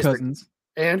 And Kirk Cousins.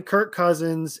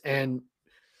 And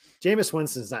Jameis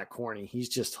Winston's not corny. He's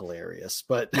just hilarious.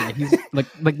 But yeah, he's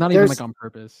like not even like on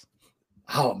purpose.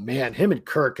 Oh man, him and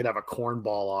Kirk could have a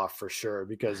cornball off for sure,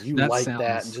 because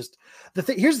that. And just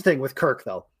here's the thing with Kirk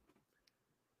though.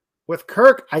 With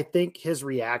Kirk, I think his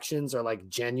reactions are like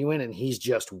genuine, and he's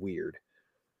just weird.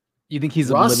 You think he's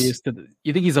oblivious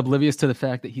to the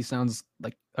fact that he sounds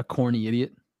like a corny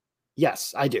idiot?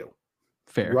 Yes, I do.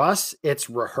 Fair. Russ, it's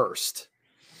rehearsed.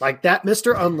 Like that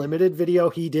Mr. Unlimited video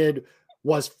he did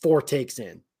was 4 takes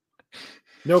in.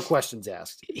 No questions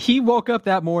asked. He woke up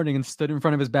that morning and stood in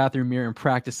front of his bathroom mirror and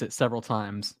practiced it several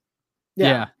times.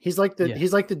 Yeah. He's like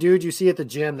the dude you see at the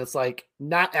gym that's like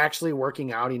not actually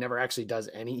working out. He never actually does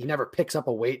he never picks up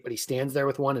a weight, but he stands there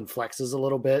with one and flexes a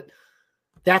little bit.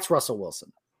 That's Russell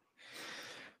Wilson.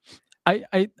 I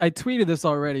tweeted this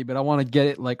already, but I want to get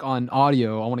it like on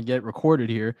audio. I want to get it recorded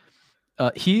here.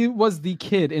 He was the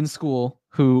kid in school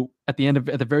who at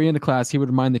the very end of class, he would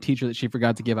remind the teacher that she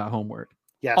forgot to give out homework.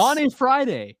 Yes. On a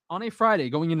Friday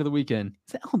going into the weekend.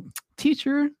 He said, "Oh,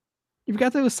 teacher, you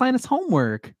forgot to assign us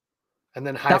homework." And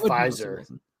then high fives her.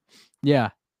 Yeah.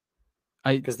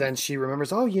 Because then she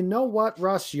remembers, oh, you know what,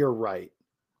 Russ, you're right.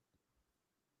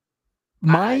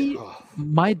 My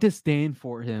disdain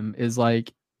for him is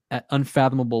like at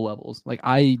unfathomable levels. Like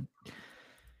I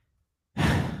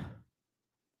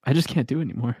just can't do it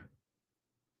anymore.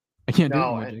 I can't do it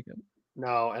anymore, Jacob.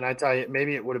 No, and I tell you,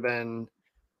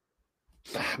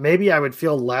 maybe I would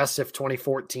feel less if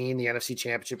 2014, the NFC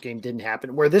Championship game didn't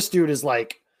happen, where this dude is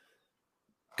like,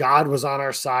 God was on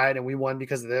our side and we won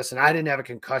because of this. And I didn't have a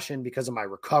concussion because of my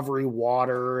recovery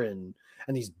water and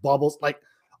these bubbles. Like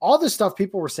all this stuff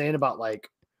people were saying about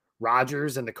like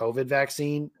Rodgers and the COVID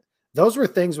vaccine. Those were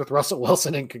things with Russell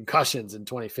Wilson and concussions in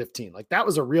 2015. Like that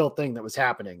was a real thing that was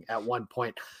happening at one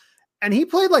point. And he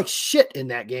played like shit in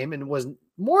that game and was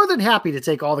more than happy to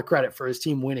take all the credit for his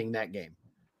team winning that game.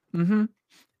 Mm-hmm.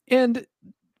 And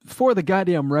for the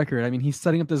goddamn record, I mean, he's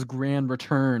setting up this grand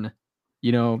return,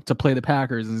 to play the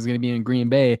Packers, and he's going to be in Green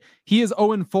Bay. He is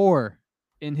 0-4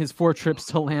 in his 4 trips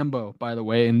to Lambeau, by the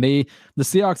way. And the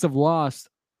Seahawks have lost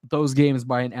those games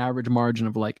by an average margin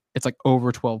of it's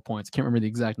over 12 points. Can't remember the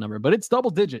exact number, but it's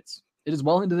double digits. It is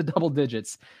well into the double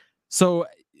digits. So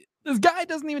this guy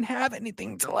doesn't even have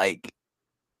anything to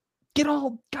get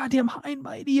all goddamn high and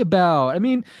mighty about. I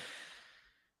mean,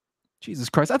 Jesus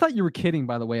Christ. I thought you were kidding,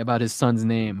 by the way, about his son's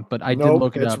name, but I did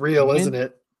look it up. It's real, isn't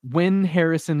it? Win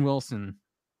Harrison Wilson.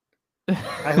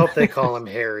 I hope they call him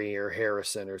Harry or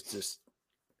Harrison or just.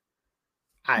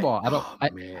 I don't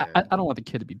want the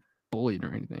kid to be bullied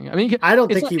or anything. I mean, I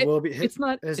don't think he will be. It's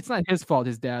not his fault.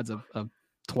 His dad's a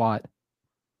twat.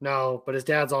 No, but his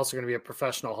dad's also going to be a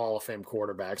professional Hall of Fame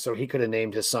quarterback, so he could have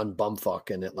named his son Bumfuck,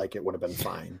 and it would have been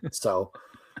fine. So,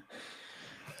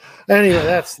 Anyway,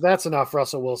 that's enough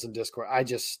Russell Wilson discourse.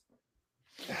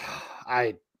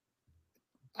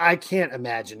 I can't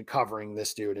imagine covering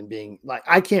this dude and being like,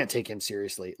 I can't take him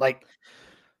seriously. Like,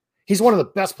 he's one of the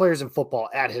best players in football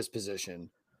at his position.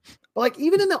 But like,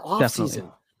 even in the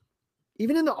offseason,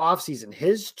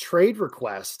 his trade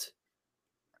request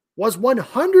was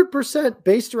 100%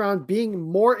 based around being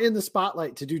more in the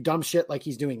spotlight to do dumb shit like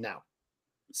he's doing now.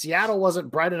 Seattle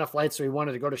wasn't bright enough light, so he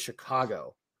wanted to go to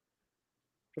Chicago.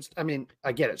 Which, I mean,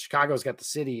 I get it. Chicago's got the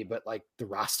city, but like the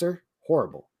roster,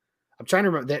 horrible. I'm trying to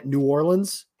remember that New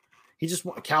Orleans,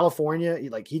 California,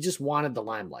 he just wanted the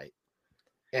limelight.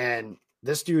 And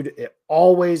this dude, it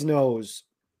always knows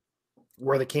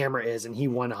where the camera is, and he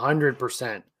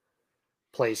 100%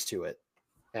 plays to it.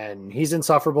 And he's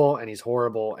insufferable and he's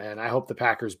horrible. And I hope the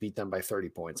Packers beat them by 30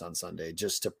 points on Sunday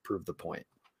just to prove the point.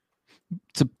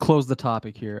 To close the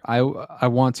topic here, I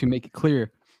want to make it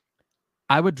clear.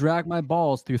 I would drag my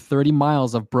balls through 30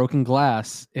 miles of broken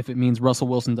glass if it means Russell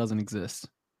Wilson doesn't exist.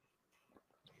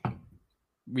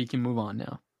 We can move on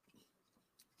now.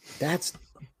 That's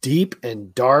deep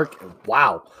and dark.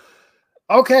 Wow.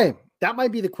 Okay. That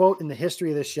might be the quote in the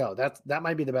history of this show. That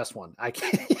might be the best one. I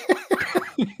can't.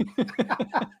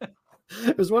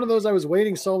 It was one of those I was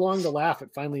waiting so long to laugh. It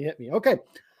finally hit me. Okay.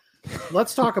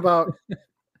 Let's talk about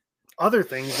other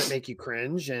things that make you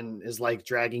cringe and is like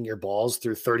dragging your balls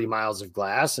through 30 miles of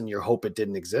glass and your hope it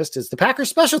didn't exist. Is the Packers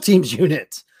special teams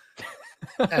unit.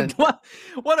 And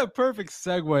what a perfect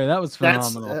segue. That was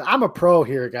phenomenal. I'm a pro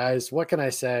here, guys. What can I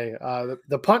say?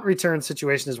 The punt return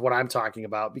situation is what I'm talking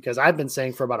about, because I've been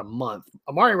saying for about a month,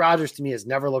 Amari Rodgers to me has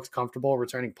never looked comfortable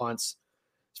returning punts.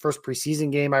 His first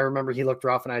preseason game, I remember he looked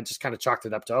rough, and I just kind of chalked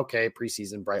it up to, okay,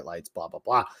 preseason, bright lights, blah, blah,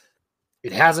 blah.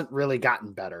 It hasn't really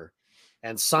gotten better.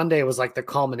 And Sunday was like the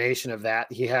culmination of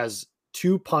that. He has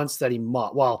 2 punts that he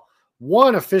muffed. Well,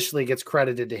 one officially gets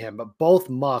credited to him, but both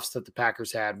muffs that the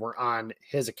Packers had were on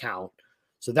his account.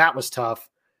 So that was tough.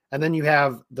 And then you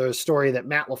have the story that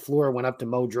Matt LaFleur went up to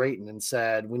Mo Drayton and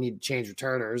said, we need to change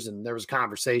returners. And there was a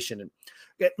conversation. And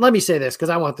let me say this, because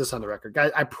I want this on the record.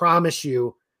 Guys, I promise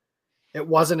you it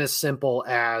wasn't as simple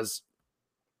as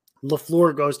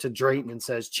LaFleur goes to Drayton and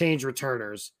says, change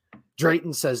returners.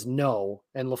 Drayton says no.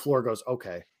 And LaFleur goes,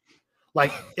 okay.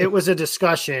 Like, it was a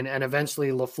discussion, and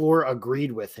eventually LaFleur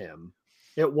agreed with him.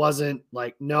 It wasn't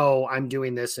like, no, I'm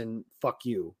doing this and fuck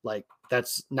you. Like,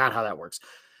 that's not how that works.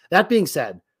 That being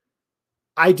said,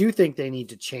 I do think they need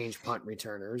to change punt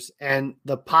returners. And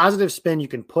the positive spin you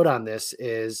can put on this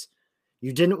is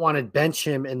you didn't want to bench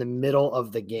him in the middle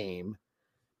of the game,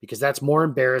 because that's more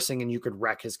embarrassing and you could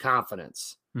wreck his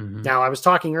confidence. Mm-hmm. Now, I was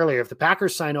talking earlier, if the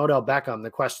Packers sign Odell Beckham, the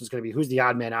question is going to be, who's the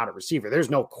odd man out at receiver? There's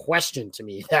no question to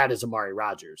me that is Amari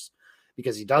Rodgers,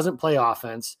 because he doesn't play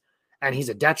offense and he's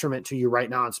a detriment to you right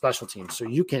now on special teams. So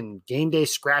you can game day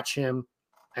scratch him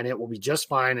and it will be just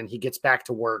fine. And he gets back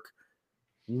to work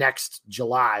next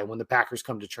July when the Packers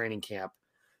come to training camp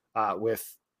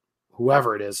with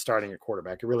whoever it is starting at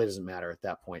quarterback. It really doesn't matter at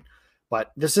that point.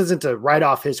 But this isn't to write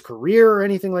off his career or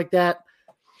anything like that.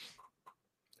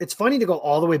 It's funny to go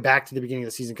all the way back to the beginning of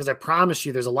the season, because I promise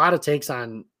you there's a lot of takes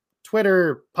on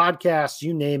Twitter, podcasts,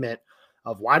 you name it,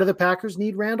 of why do the Packers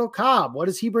need Randall Cobb? What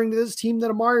does he bring to this team that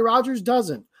Amari Rodgers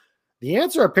doesn't? The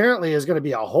answer apparently is going to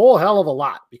be a whole hell of a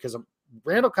lot, because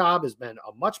Randall Cobb has been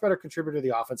a much better contributor to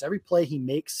the offense. Every play he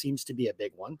makes seems to be a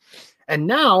big one. And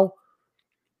now,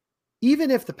 even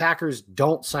if the Packers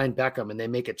don't sign Beckham and they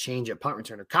make a change at punt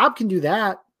returner, Cobb can do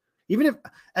that. Even if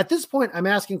at this point I'm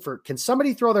asking for, can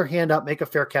somebody throw their hand up, make a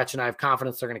fair catch, and I have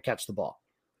confidence they're going to catch the ball?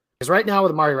 Because right now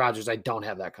with Amari Rodgers, I don't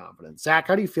have that confidence. Zach,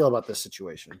 how do you feel about this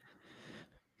situation?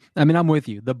 I mean, I'm with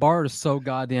you. The bar is so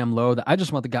goddamn low that I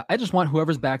just want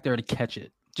whoever's back there to catch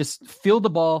it. Just field the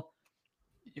ball,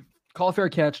 call a fair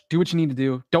catch, do what you need to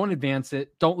do. Don't advance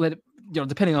it. Don't let it,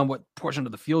 depending on what portion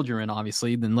of the field you're in,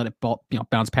 obviously, then let it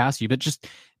bounce past you. But just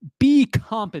be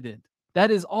competent. That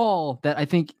is all that I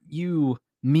think you,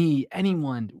 me,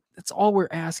 anyone, that's all we're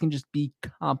asking. Just be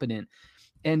competent.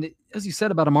 And as you said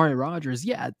about Amari Rodgers,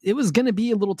 yeah, it was going to be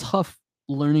a little tough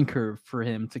learning curve for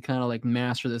him to kind of like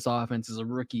master this offense as a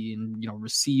rookie and,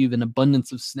 receive an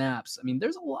abundance of snaps. I mean,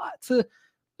 there's a lot to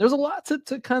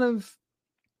kind of,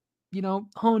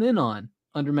 hone in on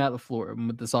under Matt LaFleur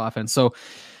with this offense. So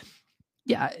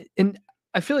yeah. And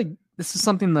I feel like this is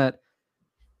something that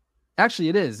actually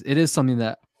it is something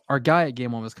that our guy at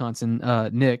Game On Wisconsin,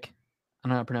 Nick, I don't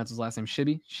know how to pronounce his last name.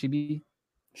 Scheib.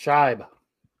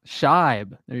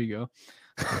 There you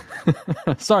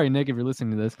go. Sorry, Nick, if you're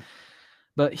listening to this.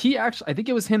 But he actually, I think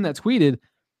it was him that tweeted,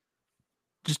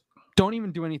 just don't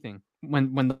even do anything.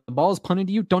 When the ball is punted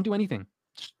to you, don't do anything.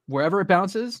 wherever it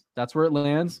bounces, that's where it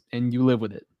lands, and you live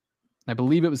with it. I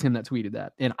believe it was him that tweeted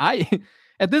that. And I,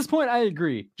 at this point, I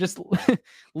agree. Just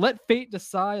let fate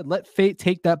decide. Let fate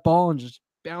take that ball and just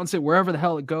bounce it wherever the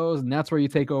hell it goes. And that's where you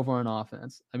take over on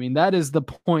offense. I mean, that is the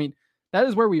point. That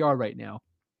is where we are right now.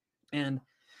 And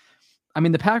I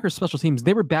mean, the Packers special teams,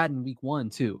 they were bad in week 1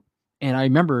 too. And I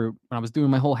remember when I was doing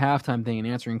my whole halftime thing and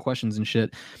answering questions and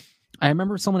shit, I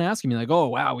remember someone asking me like, "Oh,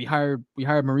 wow, we hired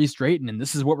Maurice Drayton and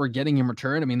this is what we're getting in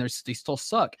return." I mean, they still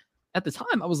suck. At the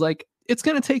time, I was like, it's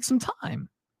going to take some time.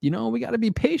 You know, we got to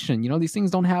be patient. You know, these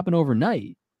things don't happen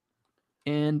overnight.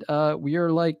 And we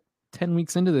are like 10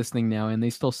 weeks into this thing now and they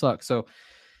still suck. So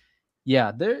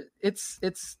yeah,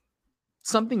 it's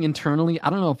something internally. I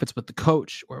don't know if it's with the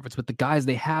coach or if it's with the guys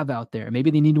they have out there. Maybe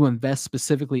they need to invest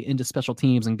specifically into special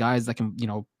teams and guys that can, you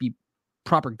know, be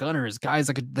proper gunners, guys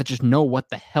that just know what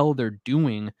the hell they're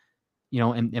doing, you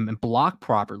know, and block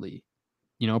properly,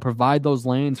 you know, provide those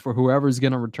lanes for whoever's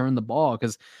going to return the ball.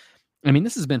 Because, I mean,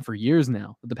 this has been for years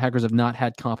now that the Packers have not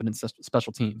had competent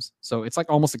special teams. So it's like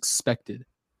almost expected,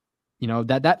 you know,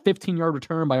 that 15-yard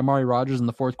return by Amari Rodgers in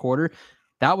the fourth quarter,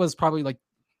 that was probably like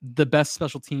the best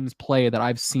special teams play that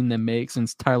I've seen them make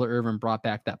since Tyler Ervin brought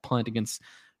back that punt against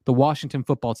the Washington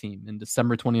football team in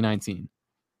December 2019.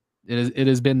 It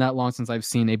has been that long since I've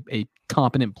seen a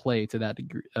competent play to that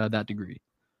degree.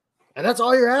 And that's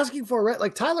all you're asking for, right?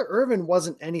 Like Tyler Ervin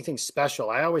wasn't anything special.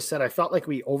 I always said I felt like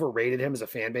we overrated him as a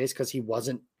fan base because he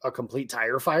wasn't a complete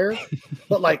tire fire.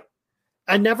 But like,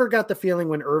 I never got the feeling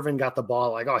when Ervin got the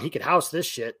ball, like, oh, he could house this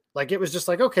shit. Like, it was just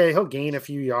like, okay, he'll gain a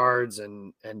few yards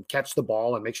and catch the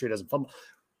ball and make sure he doesn't fumble.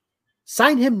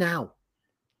 Sign him now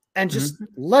and just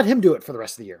let him do it for the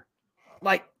rest of the year.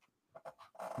 Like,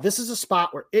 this is a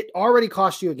spot where it already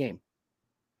cost you a game.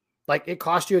 Like, it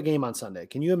cost you a game on Sunday.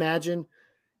 Can you imagine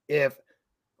if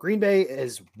Green Bay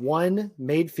is one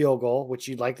made field goal, which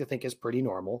you'd like to think is pretty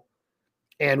normal,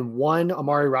 and one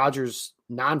Amari Rodgers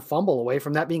non-fumble away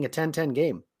from that being a 10-10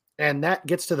 game? And that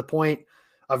gets to the point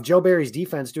of Joe Barry's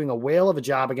defense doing a whale of a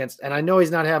job against, and I know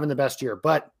he's not having the best year,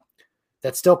 but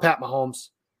that's still Pat Mahomes.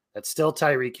 That's still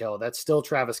Tyreek Hill. That's still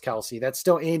Travis Kelce. That's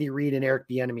still Andy Reid and Eric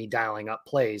Bieniemy dialing up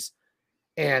plays.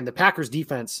 And the Packers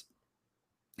defense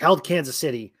held Kansas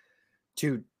City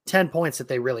to 10 points that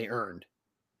they really earned.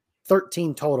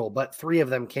 13 total, but 3 of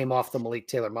them came off the Malik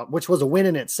Taylor, which was a win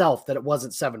in itself that it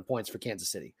wasn't 7 points for Kansas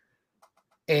City.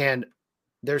 And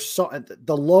there's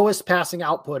the lowest passing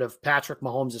output of Patrick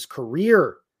Mahomes'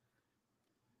 career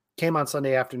came on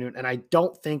Sunday afternoon. And I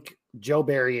don't think Joe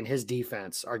Barry and his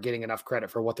defense are getting enough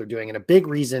credit for what they're doing. And a big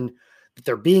reason that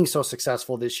they're being so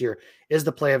successful this year is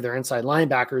the play of their inside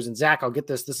linebackers. And Zach, I'll get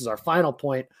this. This is our final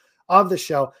point of the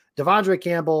show. Devondre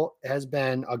Campbell has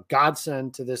been a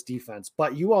godsend to this defense,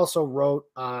 but you also wrote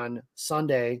on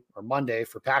Sunday or Monday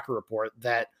for Packer Report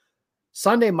that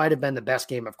Sunday might have been the best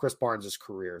game of Chris Barnes'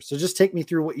 career. So just take me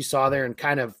through what you saw there and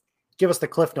kind of give us the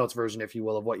Cliff Notes version, if you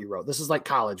will, of what you wrote. This is like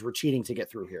college. We're cheating to get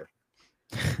through here.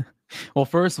 Well,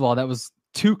 first of all, that was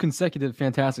 2 consecutive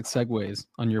fantastic segues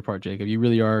on your part, Jacob. You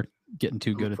really are getting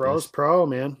too good at this. Pro,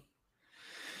 man.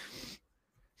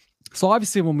 So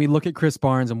obviously when we look at Chris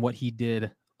Barnes and what he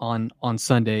did on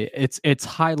Sunday, it's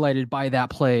highlighted by that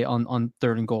play on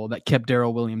 3rd and goal that kept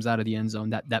Darrell Williams out of the end zone,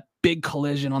 that big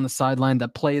collision on the sideline,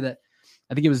 that play that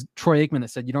I think it was Troy Aikman that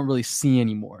said you don't really see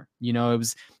anymore. You know, it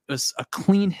was a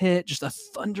clean hit, just a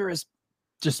thunderous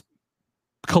just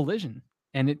collision.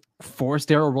 And it forced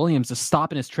Darrell Williams to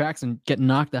stop in his tracks and get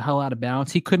knocked the hell out of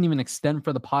bounds. He couldn't even extend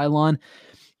for the pylon.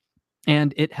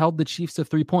 And it held the Chiefs to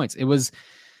 3 points. It was,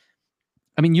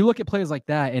 I mean, you look at plays like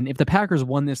that, and if the Packers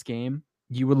won this game,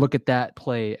 you would look at that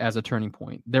play as a turning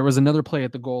point. There was another play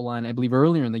at the goal line, I believe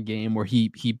earlier in the game, where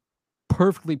he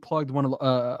perfectly plugged one of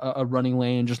a running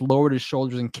lane, just lowered his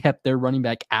shoulders and kept their running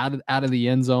back out of the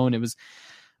end zone. It was,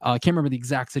 I can't remember the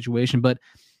exact situation, but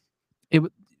it,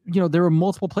 you know, there were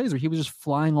multiple plays where he was just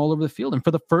flying all over the field. And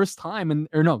for the first time,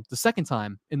 the second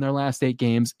time in their last 8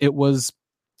 games, it was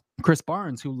Chris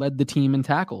Barnes who led the team in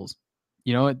tackles.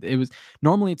 You know, it was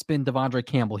normally it's been Devondre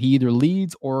Campbell. He either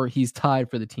leads or he's tied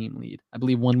for the team lead. I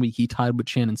believe 1 week he tied with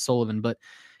Shannon Sullivan, but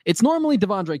it's normally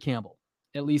Devondre Campbell,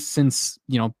 at least since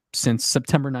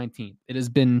September 19th. It has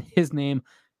been his name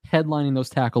headlining those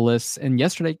tackle lists. And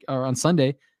yesterday or on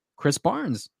Sunday, Chris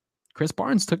Barnes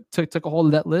took a hold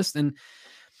of that list. And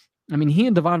I mean, he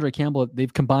and Devondre Campbell,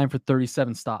 they've combined for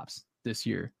 37 stops this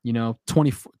year,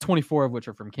 24 of which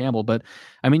are from Campbell. But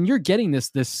I mean, you're getting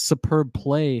this superb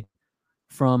play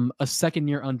from a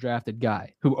second-year undrafted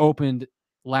guy who opened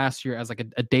last year as like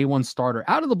a day 1 starter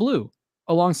out of the blue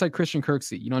alongside Christian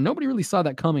Kirksey. Nobody really saw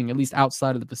that coming, at least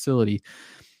outside of the facility.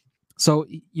 So,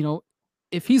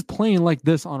 if he's playing like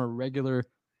this on a regular,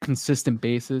 consistent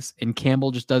basis, and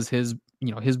Campbell just does his,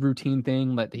 his routine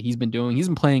thing that he's been doing, he's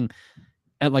been playing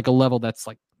at like a level that's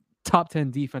like top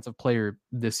 10 defensive player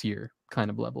this year kind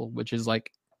of level, which is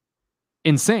like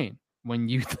insane when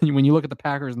you look at the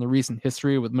Packers and the recent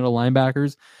history with middle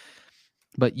linebackers.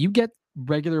 But you get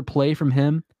regular play from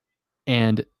him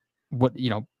and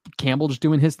Campbell just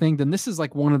doing his thing, then this is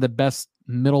like one of the best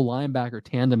middle linebacker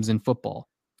tandems in football.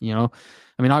 I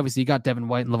mean, obviously you got Devin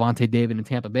White and Levante David in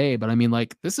Tampa Bay, but I mean,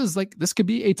 like, this could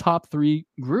be a top 3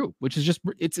 group, which is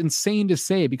it's insane to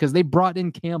say because they brought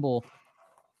in Campbell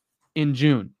in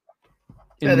June.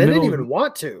 They didn't even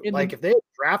want to. If they had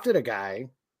drafted a guy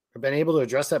or been able to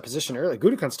address that position earlier,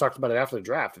 Gutekunst talked about it after the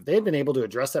draft. If they had been able to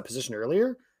address that position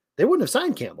earlier, they wouldn't have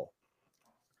signed Campbell.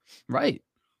 Right.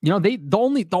 The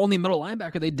only middle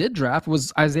linebacker they did draft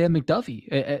was Isaiah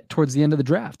McDuffie towards the end of the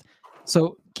draft.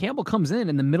 So Campbell comes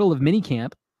in the middle of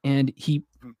minicamp and he,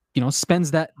 spends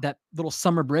that little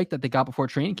summer break that they got before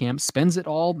training camp, spends it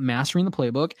all mastering the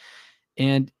playbook.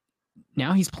 And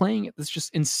now he's playing at this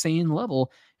just insane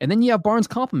level. And then you have Barnes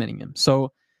complimenting him.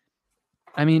 So,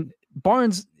 I mean,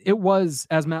 Barnes, it was,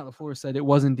 as Matt LaFleur said, it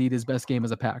was indeed his best game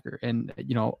as a Packer. And,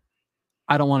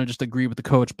 I don't want to just agree with the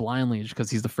coach blindly just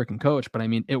because he's the freaking coach, but I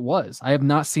mean, it was. I have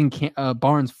not seen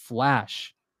Barnes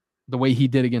flash the way he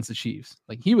did against the Chiefs.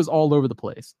 Like, he was all over the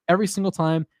place. Every single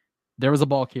time there was a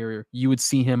ball carrier, you would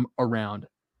see him around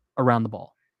the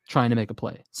ball trying to make a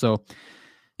play. So,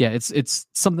 yeah, it's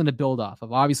something to build off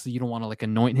of. Obviously, you don't want to like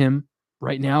anoint him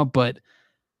right now, but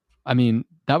I mean,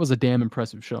 that was a damn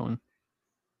impressive showing.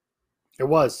 It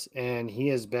was, and he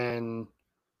has been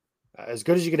as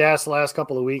good as you could ask the last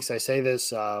couple of weeks. I say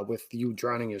this with you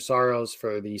drowning your sorrows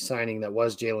for the signing that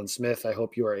was Jalen Smith. I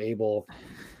hope you are able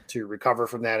to recover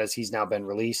from that as he's now been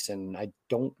released, and I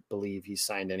don't believe he's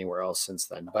signed anywhere else since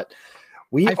then. But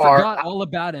I forgot all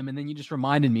about him, and then you just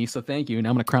reminded me, so thank you. And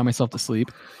I'm going to cry myself to sleep.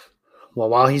 Well,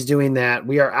 while he's doing that,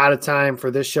 we are out of time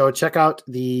for this show. Check out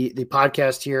the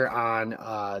podcast here on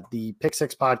the Pick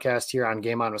Six podcast here on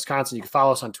Game On Wisconsin. You can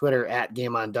follow us on Twitter at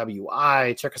Game On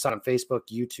WI. Check us out on Facebook,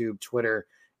 YouTube, Twitter,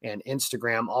 and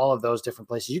Instagram, all of those different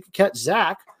places. You can catch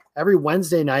Zach every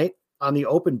Wednesday night on the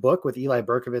Open Book with Eli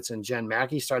Berkovitz and Jen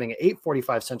Mackey starting at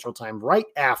 8:45 Central Time right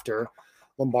after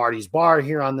Lombardi's Bar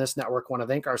here on this network. I want to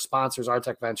thank our sponsors,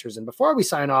 Artec Ventures. And before we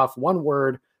sign off, one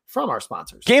word from our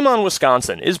sponsors. Game On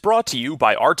Wisconsin is brought to you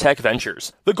by Artec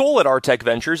Ventures. The goal at Artec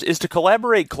Ventures is to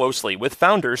collaborate closely with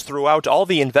founders throughout all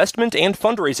the investment and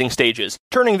fundraising stages,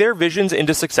 turning their visions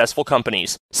into successful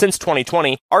companies. Since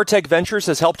 2020, Artec Ventures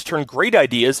has helped turn great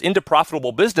ideas into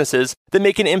profitable businesses that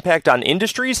make an impact on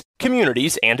industries,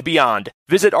 communities, and beyond.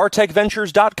 Visit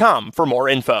artecventures.com for more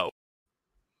info.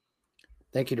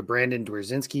 Thank you to Brandon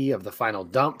Dwerzinski of The Final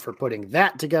Dump for putting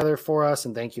that together for us.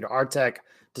 And thank you to Artec.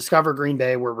 Discover Green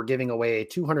Bay, where we're giving away a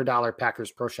 $200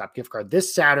 Packers Pro Shop gift card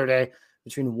this Saturday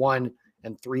between 1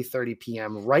 and 3:30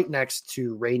 p.m. right next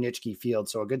to Ray Nitschke Field.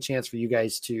 So a good chance for you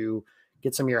guys to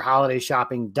get some of your holiday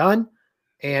shopping done.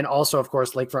 And also, of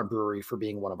course, Lakefront Brewery for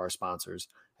being one of our sponsors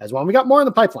as well. And we got more in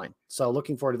the pipeline. So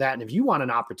looking forward to that. And if you want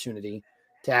an opportunity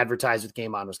to advertise with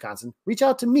Game On Wisconsin, reach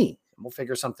out to me and we'll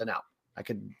figure something out. I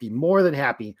could be more than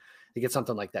happy to get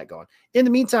something like that going. In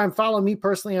the meantime, follow me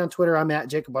personally on Twitter. I'm at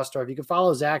Jacob Westorf. You can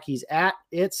follow Zach. He's at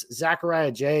It's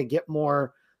Zachariah J. Get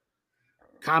more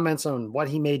comments on what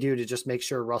he may do to just make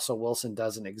sure Russell Wilson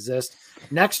doesn't exist.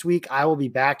 Next week, I will be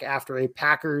back after a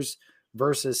Packers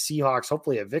versus Seahawks,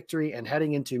 hopefully a victory, and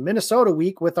heading into Minnesota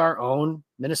week with our own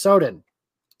Minnesotan.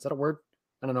 Is that a word?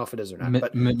 I don't know if it is or not.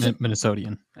 But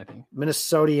Minnesotian, I think.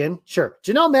 Minnesotian. Sure.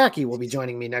 Janelle Mackey will be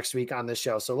joining me next week on this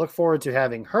show. So look forward to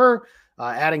having her.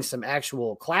 Adding some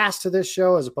actual class to this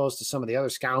show as opposed to some of the other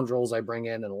scoundrels I bring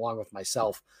in and along with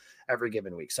myself every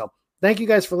given week. So thank you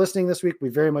guys for listening this week. We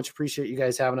very much appreciate you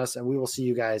guys having us, and we will see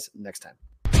you guys next time.